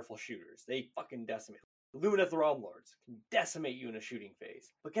powerful shooters. They fucking decimate. Lumineth Realm Lords can decimate you in a shooting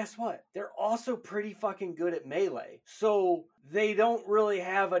phase. But guess what? They're also pretty fucking good at melee. So they don't really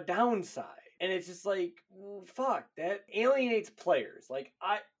have a downside. And it's just like, well, fuck, that alienates players. Like,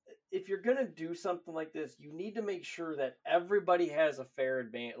 if you're gonna do something like this, you need to make sure that everybody has a fair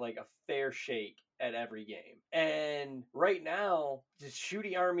advantage, like a fair shake at every game. And right now, the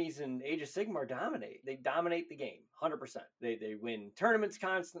shooting armies in Age of Sigmar dominate. They dominate the game 100%. They win tournaments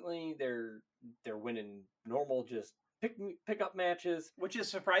constantly. They're winning normal just pick up matches. Which is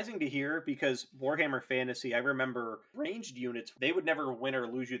surprising to hear because Warhammer Fantasy, I remember ranged units, they would never win or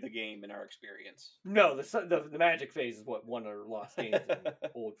lose you the game in our experience. No, the magic phase is what won or lost games in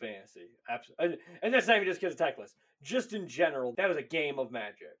old fantasy. Absolutely. And that's not even just because of tech list. Just in general, that was a game of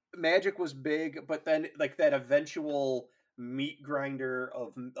magic. Magic was big, but then like that eventual meat grinder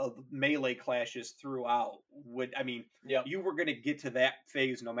of melee clashes throughout would, I mean, Yep. you were going to get to that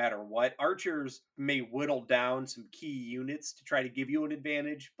phase no matter what. Archers may whittle down some key units to try to give you an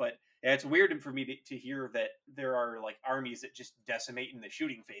advantage, but yeah, it's weird for me to hear that there are like armies that just decimate in the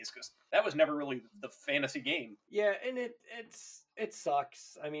shooting phase because that was never really the fantasy game. Yeah, and it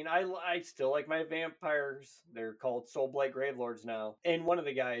sucks. I mean, I still like my vampires. They're called Soulblight Gravelords now. And one of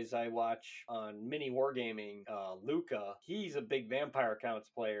the guys I watch on Mini Wargaming, Luca, he's a big Vampire Counts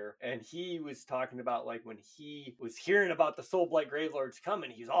player, and he was talking about like when he was hearing about the Soulblight Gravelords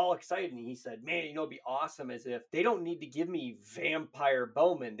coming, he was all excited, and he said, "Man, you know, it'd be awesome as if they don't need to give me vampire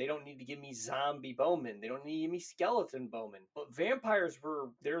bowmen. They don't need to give me zombie bowmen. They don't need to give me skeleton bowmen." But vampires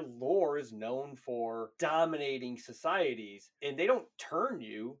their lore is known for dominating societies, and they don't turn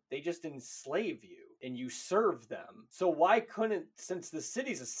you, they just enslave you and you serve them. So why couldn't, since the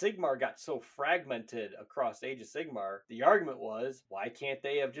cities of Sigmar got so fragmented across Age of Sigmar, the argument was, why can't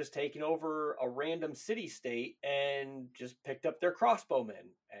they have just taken over a random city state and just picked up their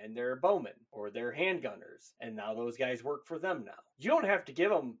crossbowmen and their bowmen or their handgunners, and now those guys work for them now? You don't have to give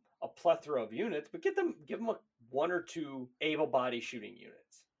them a plethora of units, but give them one or two able-bodied shooting units.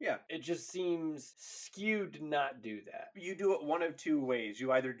 Yeah. It just seems skewed to not do that. You do it one of two ways.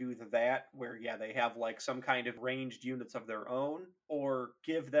 You either do that, where, yeah, they have like some kind of ranged units of their own, or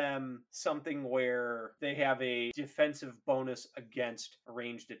give them something where they have a defensive bonus against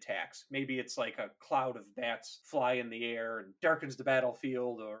ranged attacks. Maybe it's like a cloud of bats fly in the air and darkens the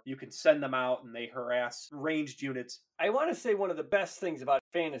battlefield, or you can send them out and they harass ranged units. I want to say one of the best things about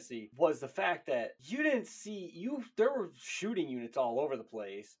fantasy was the fact that you didn't see there were shooting units all over the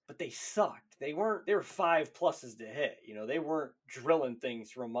place, but they sucked. They were 5+ to hit. You know, they weren't drilling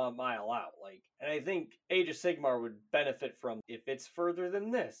things from a mile out. And I think Age of Sigmar would benefit from, if it's further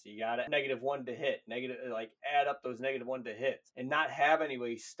than this, you got a -1 to hit, add up those -1 to hits, and not have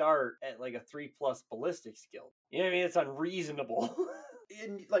anybody start at like a 3+ ballistic skill. You know what I mean? It's unreasonable.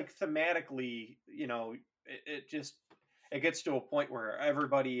 And like thematically, you know, it gets to a point where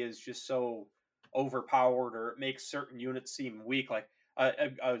everybody is just so overpowered, or it makes certain units seem weak. Like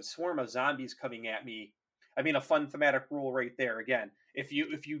a swarm of zombies coming at me. I mean, a fun thematic rule right there. Again, if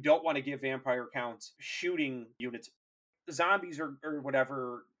you don't want to give vampire counts shooting units, zombies or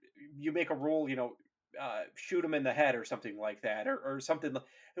whatever, you make a rule, you know, shoot them in the head or something like that, or something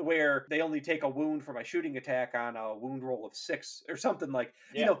where they only take a wound from a shooting attack on a wound roll of 6 or something, like,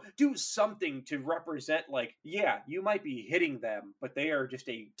 you know, do something to represent, like, yeah, you might be hitting them, but they are just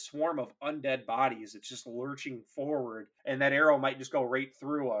a swarm of undead bodies. It's just lurching forward, and that arrow might just go right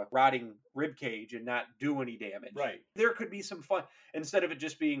through a rotting rib cage and not do any damage. Right. There could be some fun instead of it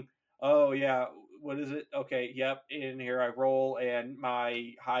just being, oh yeah, what is it? Okay, yep, in here I roll, and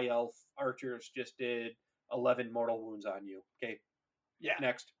my high elf archers just did 11 mortal wounds on you. Okay, yeah.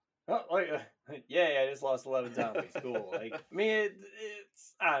 Next. Oh, yeah, I just lost 11 zombies. Cool. I mean,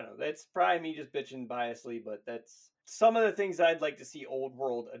 it's, I don't know. That's probably me just bitching biasly, but that's some of the things I'd like to see Old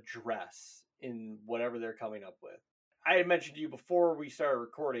World address in whatever they're coming up with. I had mentioned to you before we started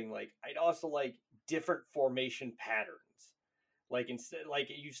recording, I'd also like different formation patterns. Instead,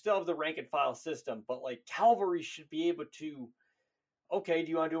 you still have the rank and file system, but cavalry should be able to, okay, do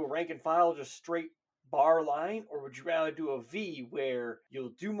you want to do a rank and file just straight bar line, or would you rather do a V where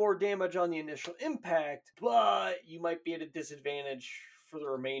you'll do more damage on the initial impact, but you might be at a disadvantage for the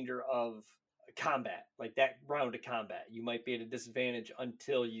remainder of combat, that round of combat? You might be at a disadvantage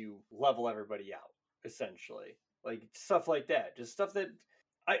until you level everybody out, essentially. Stuff like that. Just stuff that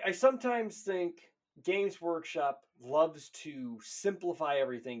I sometimes think Games Workshop loves to simplify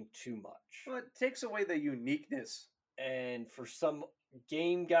everything too much. Well, it takes away the uniqueness. And for some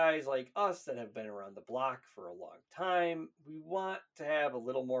game guys like us that have been around the block for a long time, we want to have a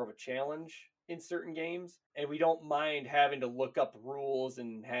little more of a challenge in certain games, and we don't mind having to look up rules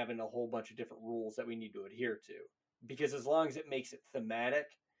and having a whole bunch of different rules that we need to adhere to, because as long as it makes it thematic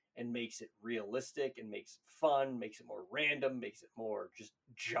and makes it realistic and makes it fun, makes it more random, makes it more just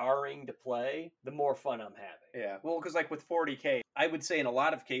jarring to play, the more fun I'm having. Yeah, well, because with 40K, I would say in a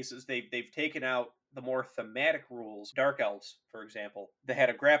lot of cases they've taken out the more thematic rules. Dark Elves, for example, they had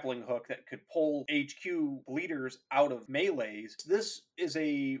a grappling hook that could pull HQ leaders out of melees. This is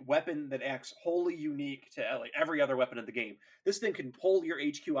a weapon that acts wholly unique to like every other weapon in the game. This thing can pull your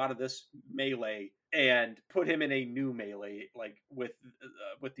HQ out of this melee and put him in a new melee, like with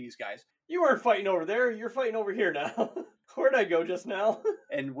these guys. You weren't fighting over there. You're fighting over here now. Where'd I go just now?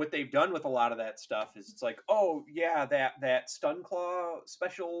 And what they've done with a lot of that stuff is it's like, oh yeah, that stun claw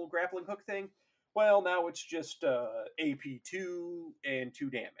special grappling hook thing. Well, now it's just AP2 and 2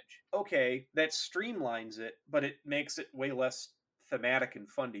 damage. Okay, that streamlines it, but it makes it way less thematic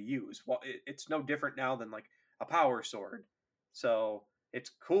and fun to use. Well, it's no different now than like a power sword. So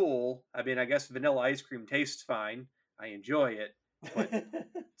it's cool. I mean, I guess vanilla ice cream tastes fine. I enjoy it, but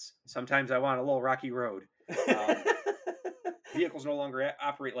sometimes I want a little rocky road. Vehicles no longer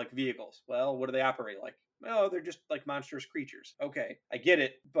operate like vehicles. Well, what do they operate like? Oh, they're just like monstrous creatures. Okay, I get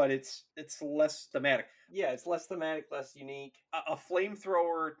it, but it's less thematic. Yeah, it's less thematic, less unique. A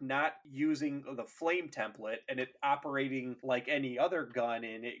flamethrower not using the flame template and it operating like any other gun,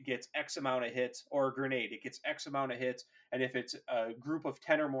 and it gets X amount of hits, or a grenade, it gets X amount of hits, and if it's a group of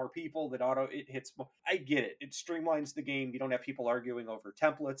 10 or more people that it hits more. I get it. It streamlines the game. You don't have people arguing over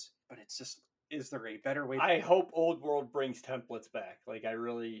templates, but it's just, is there a better way? I hope Old World brings templates back. Like I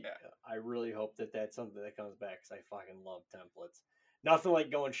really hope that that's something that comes back, because I fucking love templates. Nothing like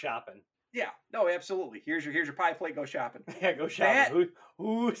going shopping. Yeah, no, absolutely. Here's your pie plate. Go shopping. Yeah, go shopping.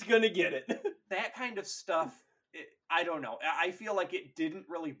 Who's gonna get it? That kind of stuff. I don't know. I feel like it didn't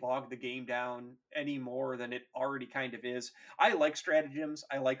really bog the game down any more than it already kind of is. I like stratagems.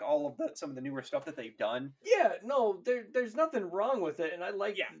 I like all of some of the newer stuff that they've done. Yeah, no, there's nothing wrong with it, and I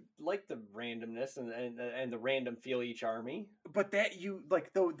like the randomness and the random feel each army. But that you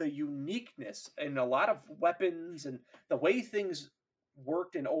like the uniqueness and a lot of weapons and the way things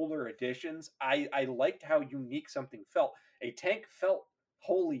worked in older editions. I liked how unique something felt. A tank felt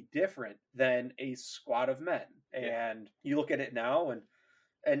wholly different than a squad of men. And you look at it now,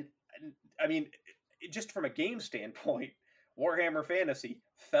 and I mean, just from a game standpoint, Warhammer Fantasy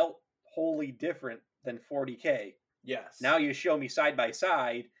felt wholly different than 40K. Yes. Now you show me side by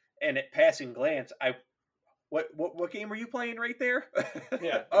side, and at passing glance, what game are you playing right there?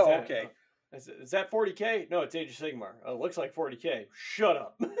 Yeah. Oh, okay. Is that 40K? No, it's Age of Sigmar. Oh, it looks like 40K. Shut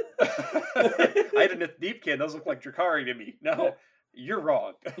up. I had a Deepkin. Those look like Drakari to me. No, you're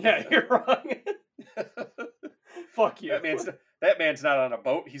wrong. Yeah, you're wrong. Fuck you. That man's not on a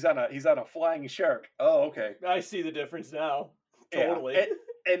boat. He's on a flying shark. Oh, okay. I see the difference now. Totally. Yeah.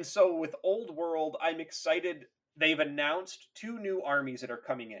 And so with Old World, I'm excited. They've announced 2 new armies that are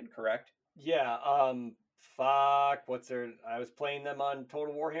coming in, correct? Yeah. What's their? I was playing them on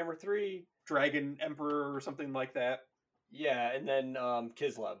Total Warhammer 3. Dragon Emperor or something like that. Yeah, and then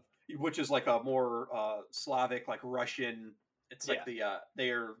Kislev, which is like a more Slavic, like Russian. It's like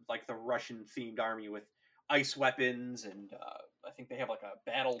they're like the Russian themed army with ice weapons, and I think they have like a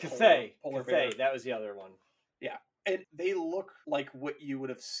battle polar bear. That was the other one. Yeah, and they look like what you would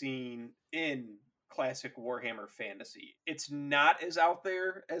have seen in classic Warhammer Fantasy. It's not as out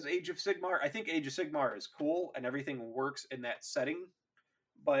there as Age of Sigmar. I think Age of Sigmar is cool and everything works in that setting,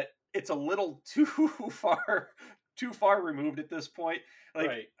 but it's a little too far removed at this point. Like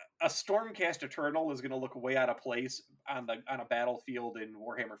right. A Stormcast Eternal is going to look way out of place on a battlefield in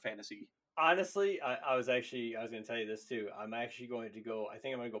Warhammer Fantasy. Honestly, I was going to tell you this too. I'm actually going to go. I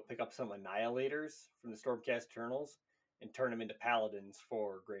think I'm going to go pick up some Annihilators from the Stormcast Eternals and turn them into Paladins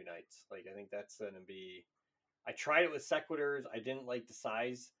for Grey Knights. Like I think that's going to be. I tried it with Sequitors. I didn't like the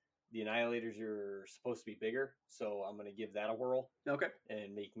size. The Annihilators are supposed to be bigger, so I'm going to give that a whirl. Okay.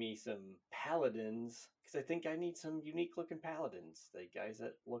 And make me some Paladins, because I think I need some unique-looking Paladins. Like guys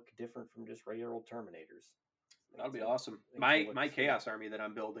that look different from just regular old Terminators. That'd be awesome. My Chaos army that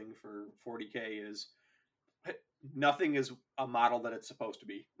I'm building for 40K is... Nothing is a model that it's supposed to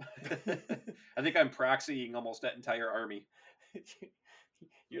be. I think I'm proxying almost that entire army.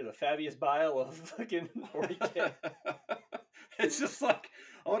 You're the Fabius Bile of fucking 40K. It's just like,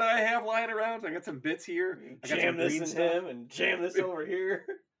 what do I have lying around? I got some bits here. I got jam this in him and jam this over here.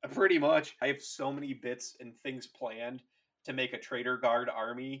 Pretty much. I have so many bits and things planned to make a Trader Guard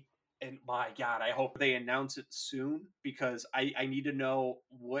army. And my God, I hope they announce it soon, because I need to know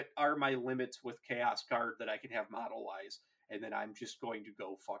what are my limits with Chaos Guard that I can have model-wise. And then I'm just going to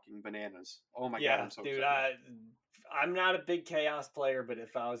go fucking bananas. Oh my God, I'm so excited. I'm not a big Chaos player, but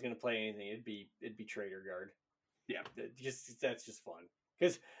if I was going to play anything, it'd be Trader Guard. Yeah, that's just fun,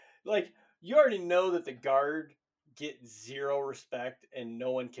 because like you already know that the Guard get zero respect and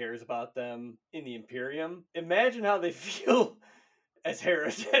no one cares about them in the Imperium. Imagine how they feel as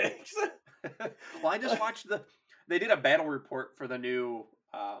heretics. Well, I just watched they did a battle report for the new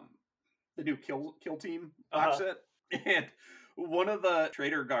kill team box set, and one of the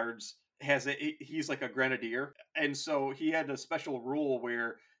trader guards he's like a grenadier, and so he had a special rule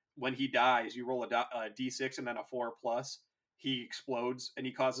where when he dies, you roll a d6 and then a 4 plus. He explodes and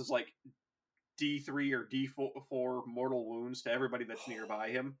he causes like D3 or D4 mortal wounds to everybody that's nearby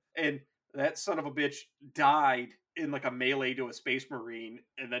him. And that son of a bitch died in like a melee to a space marine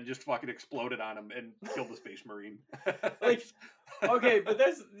and then just fucking exploded on him and killed the space marine. Like, okay, but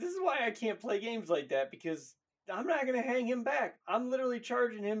this is why I can't play games like that, because I'm not going to hang him back. I'm literally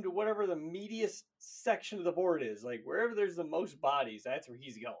charging him to whatever the meatiest section of the board is. Like, wherever there's the most bodies, that's where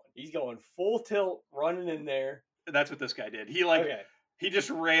he's going. He's going full tilt, running in there. That's what this guy did. He just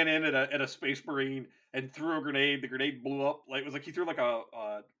ran in at a space marine and threw a grenade. The grenade blew up. Like, it was like he threw like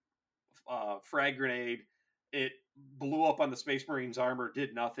a frag grenade. It blew up on the space marine's armor,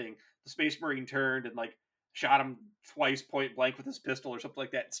 did nothing. The space marine turned and like shot him twice point blank with his pistol or something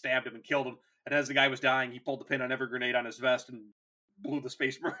like that, and stabbed him and killed him. And as the guy was dying, he pulled the pin on every grenade on his vest and blew the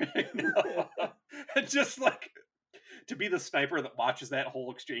space marine up. And just like, to be the sniper that watches that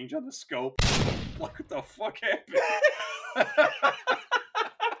whole exchange on the scope, like, what the fuck happened?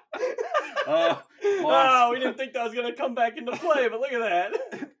 Oh, we didn't think that was going to come back into play, but look at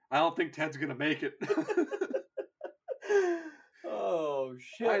that. I don't think Ted's going to make it. Oh,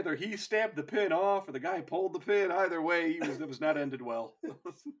 shit. Either he stabbed the pin off or the guy pulled the pin. Either way, it was not ended well.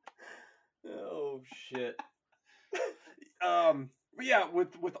 Oh, shit. But yeah,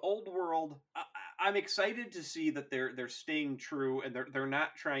 with Old World, I'm excited to see that they're staying true and they're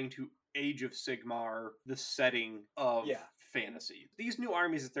not trying to Age of Sigmar the setting of fantasy. These new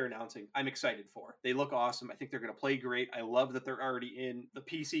armies that they're announcing, I'm excited for. They look awesome. I think they're going to play great. I love that they're already in the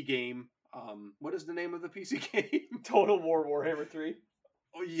PC game. What is the name of the PC game? Total War Warhammer 3.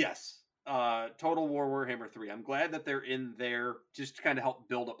 Oh, yes. Total War Warhammer 3. I'm glad that they're in there just to kind of help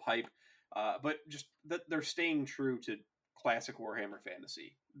build up hype. But just that they're staying true to classic Warhammer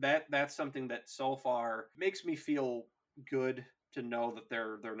fantasy. That's something that so far makes me feel good to know that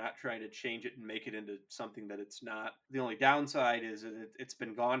they're not trying to change it and make it into something that it's not. The only downside is that it's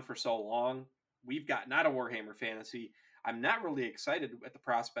been gone for so long. We've gotten out of Warhammer fantasy. I'm not really excited at the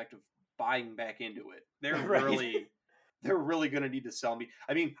prospect of buying back into it. They're Right. they're really going to need to sell me.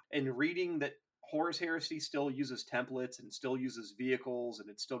 I mean, in reading that Horus Heresy still uses templates and still uses vehicles, and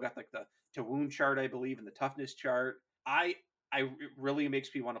it's still got like the to wound chart, I believe, and the toughness chart. It really makes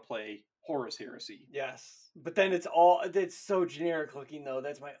me want to play Horus Heresy. Yes. But then it's so generic looking, though.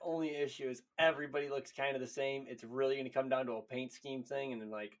 That's my only issue, is everybody looks kind of the same. It's really going to come down to a paint scheme thing, and then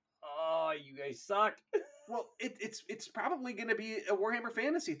like, oh, you guys suck. Well, it's probably going to be a Warhammer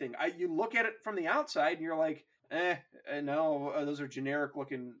Fantasy thing. You look at it from the outside, and you're like, no, those are generic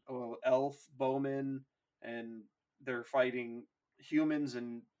looking elf bowmen, and they're fighting humans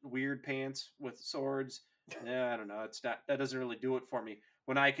in weird pants with swords. I don't know. It's not, that doesn't really do it for me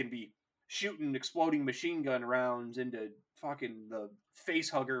when I can be shooting exploding machine gun rounds into fucking the face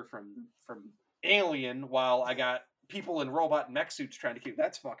hugger from Alien while I got people in robot and mech suits trying to keep.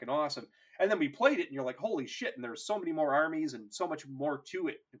 That's fucking awesome. And then we played it and you're like, holy shit, and there's so many more armies and so much more to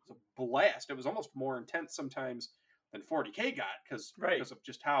it. It was a blast. It was almost more intense sometimes than 40K got because of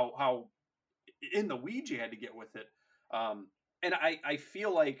just how in the weeds you had to get with it. And I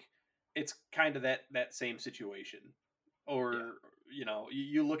feel like it's kind of that same situation. Or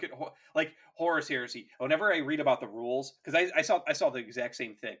you look at like Horus Heresy. Whenever I read about the rules, because I saw the exact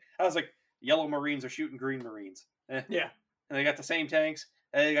same thing. I was like, yellow Marines are shooting green Marines. Yeah, and they got the same tanks.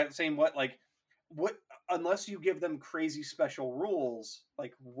 And they got the same what unless you give them crazy special rules,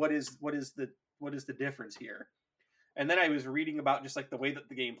 like what is the difference here? And then I was reading about just like the way that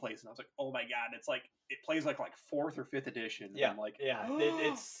the game plays, and I was like, oh my god, it's like it plays like 4th or 5th edition. Yeah, I'm like,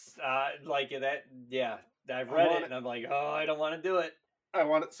 it's like that. Yeah, I've read it, and I'm like, oh, I don't want to do it. I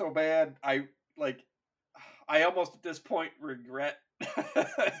want it so bad. I almost at this point regret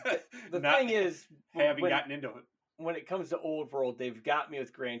the thing is having gotten into it. When it comes to Old World, they've got me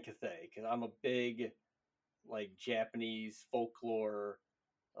with Grand Cathay because I'm a big like Japanese folklore,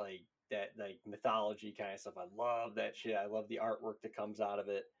 like that, like mythology kind of stuff. I love that shit. I love the artwork that comes out of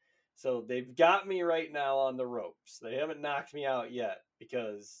it. So they've got me right now on the ropes. They haven't knocked me out yet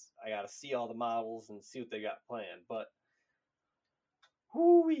because I got to see all the models and see what they got planned. But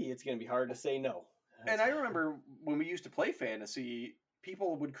it's going to be hard to say no. And I remember when we used to play fantasy,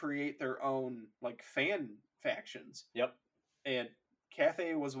 people would create their own like fan factions. Yep. And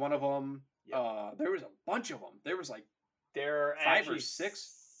Cathay was one of them. Yep. There was a bunch of them. There was there are 5 or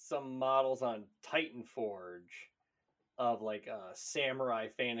 6 some models on Titan Forge of like a samurai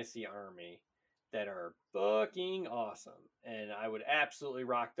fantasy army that are fucking awesome. And I would absolutely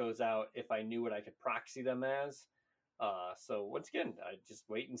rock those out if I knew what I could proxy them as. So once again, I just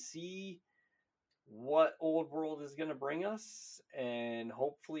wait and see what Old World is going to bring us, and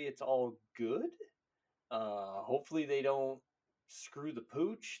hopefully it's all good. Hopefully they don't screw the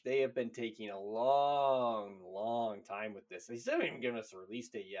pooch. They have been taking a long time with this. They still haven't even given us a release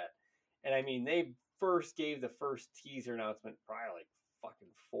date yet. And I mean, they first gave the first teaser announcement probably like fucking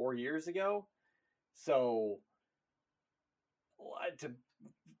 4 years ago. So to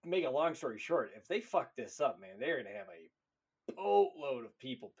make a long story short, if they fuck this up, man, they're gonna have a boatload of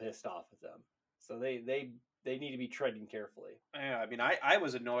people pissed off with them. So they need to be treading carefully. Yeah, I mean, I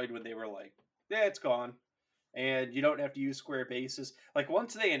was annoyed when they were like, yeah, it's gone. And you don't have to use square bases. Like,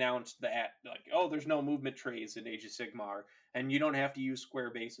 once they announced that, like, oh, there's no movement trays in Age of Sigmar, and you don't have to use square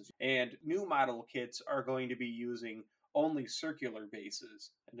bases. And new model kits are going to be using only circular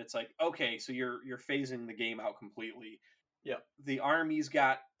bases. And it's like, okay, so you're phasing the game out completely. Yep. The armies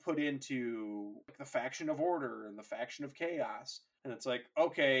got put into like, the faction of order and the faction of chaos. And it's like,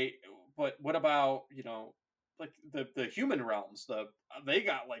 okay, but what about, like the human realms? They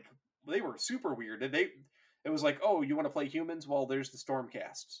got like they were super weird. It was like, oh, you want to play humans? Well, there's the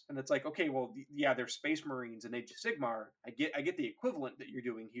Stormcasts, and it's like, okay, well, yeah, there's Space Marines and Age of Sigmar. I get the equivalent that you're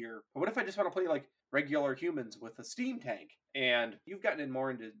doing here. But what if I just want to play like regular humans with a steam tank? And you've gotten in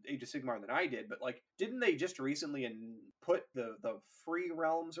more into Age of Sigmar than I did, but like, didn't they just recently put the free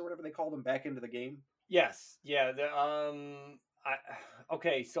realms or whatever they call them back into the game? Yes. Yeah.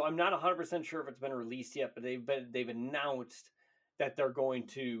 Okay, so I'm not 100% sure if it's been released yet, but they've announced that they're going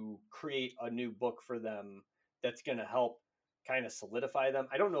to create a new book for them that's going to help kind of solidify them.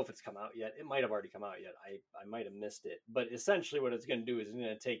 I don't know if it's come out yet. It might have already come out yet. I might have missed it. But essentially what it's going to do is it's going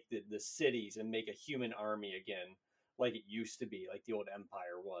to take the cities and make a human army again, like it used to be, like the old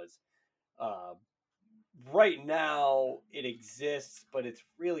empire was. Uh, right now it exists, but it's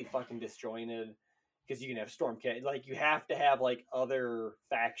really fucking disjointed because you can have Stormcat. Like you have to have like other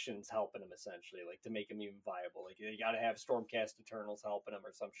factions helping them essentially, like to make them even viable. Like you got to have Stormcast Eternals helping them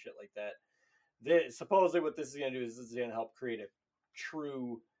or some shit like that. Supposedly, what this is going to do is this is going to help create a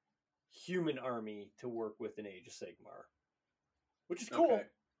true human army to work with in Age of Sigmar, which is cool. Okay.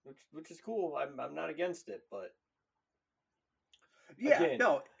 Which is cool. I'm not against it, but yeah, again,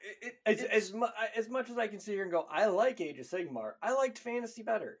 no, as much as I can sit here and go, I like Age of Sigmar. I liked Fantasy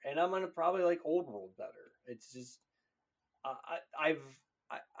better, and I'm gonna probably like Old World better. It's just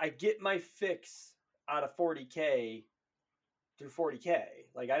I get my fix out of 40K through 40K.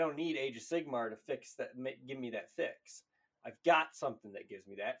 Like I don't need Age of Sigmar to fix that. Give me that fix. I've got something that gives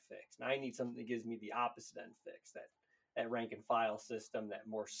me that fix. Now I need something that gives me the opposite end fix. That rank and file system, that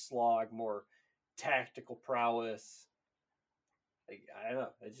more slog, more tactical prowess. Like, I don't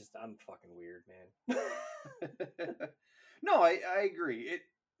know. It's just I'm fucking weird, man. no, I agree.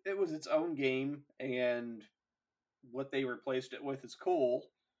 It was its own game, and what they replaced it with is cool,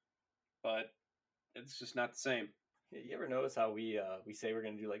 but it's just not the same. You ever notice how we say we're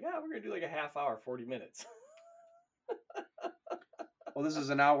gonna do like we're gonna do like a half hour, 40 minutes. Well, this is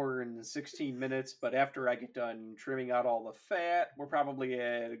an hour and 16 minutes, but after I get done trimming out all the fat, we're probably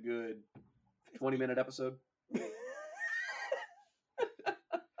at a good 20-minute episode.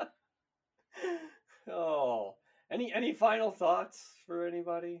 Oh, any final thoughts for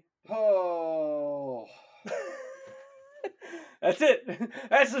anybody? Oh, that's it.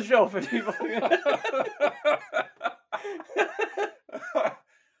 That's the show for people.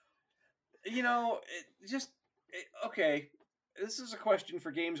 Okay. This is a question for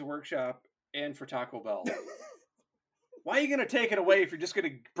Games Workshop and for Taco Bell. Why are you going to take it away if you're just going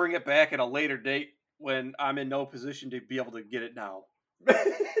to bring it back at a later date when I'm in no position to be able to get it now?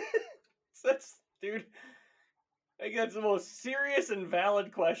 Dude, I think that's the most serious and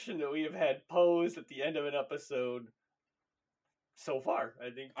valid question that we have had posed at the end of an episode so far.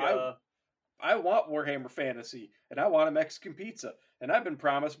 I think I want Warhammer Fantasy, and I want a Mexican pizza, and I've been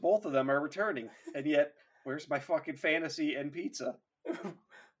promised both of them are returning, and yet, where's my fucking fantasy and pizza?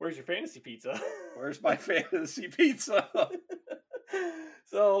 Where's your fantasy pizza? Where's my fantasy pizza?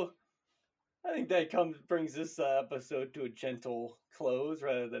 So, I think that brings this episode to a gentle close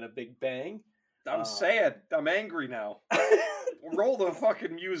rather than a big bang. I'm sad. I'm angry now. Roll the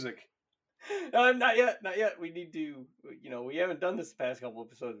fucking music. Not yet. We need to, we haven't done this the past couple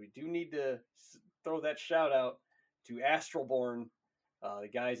episodes. We do need to throw that shout out to Astralborn, the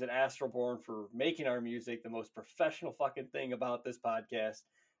guys at Astralborn for making our music, the most professional fucking thing about this podcast.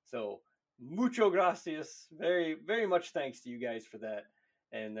 So, mucho gracias. Very, very much thanks to you guys for that.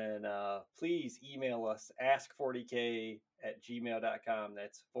 And then please email us, ask40k@gmail.com.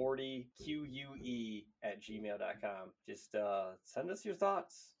 That's 40QUE@gmail.com. Just send us your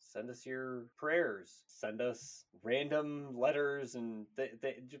thoughts. Send us your prayers. Send us random letters and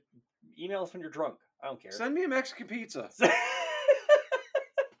email us when you're drunk. I don't care. Send me a Mexican pizza.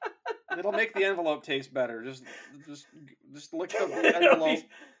 It'll make the envelope taste better. Just lick the envelope.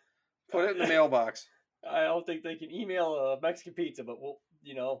 Put it in the mailbox. I don't think they can email a Mexican pizza, but we'll,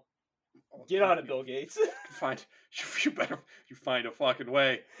 get on it, Bill Gates. You find a fucking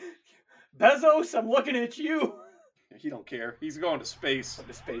way. Bezos, I'm looking at you. He don't care. He's going to space.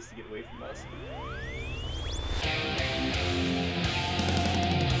 To space to get away from us.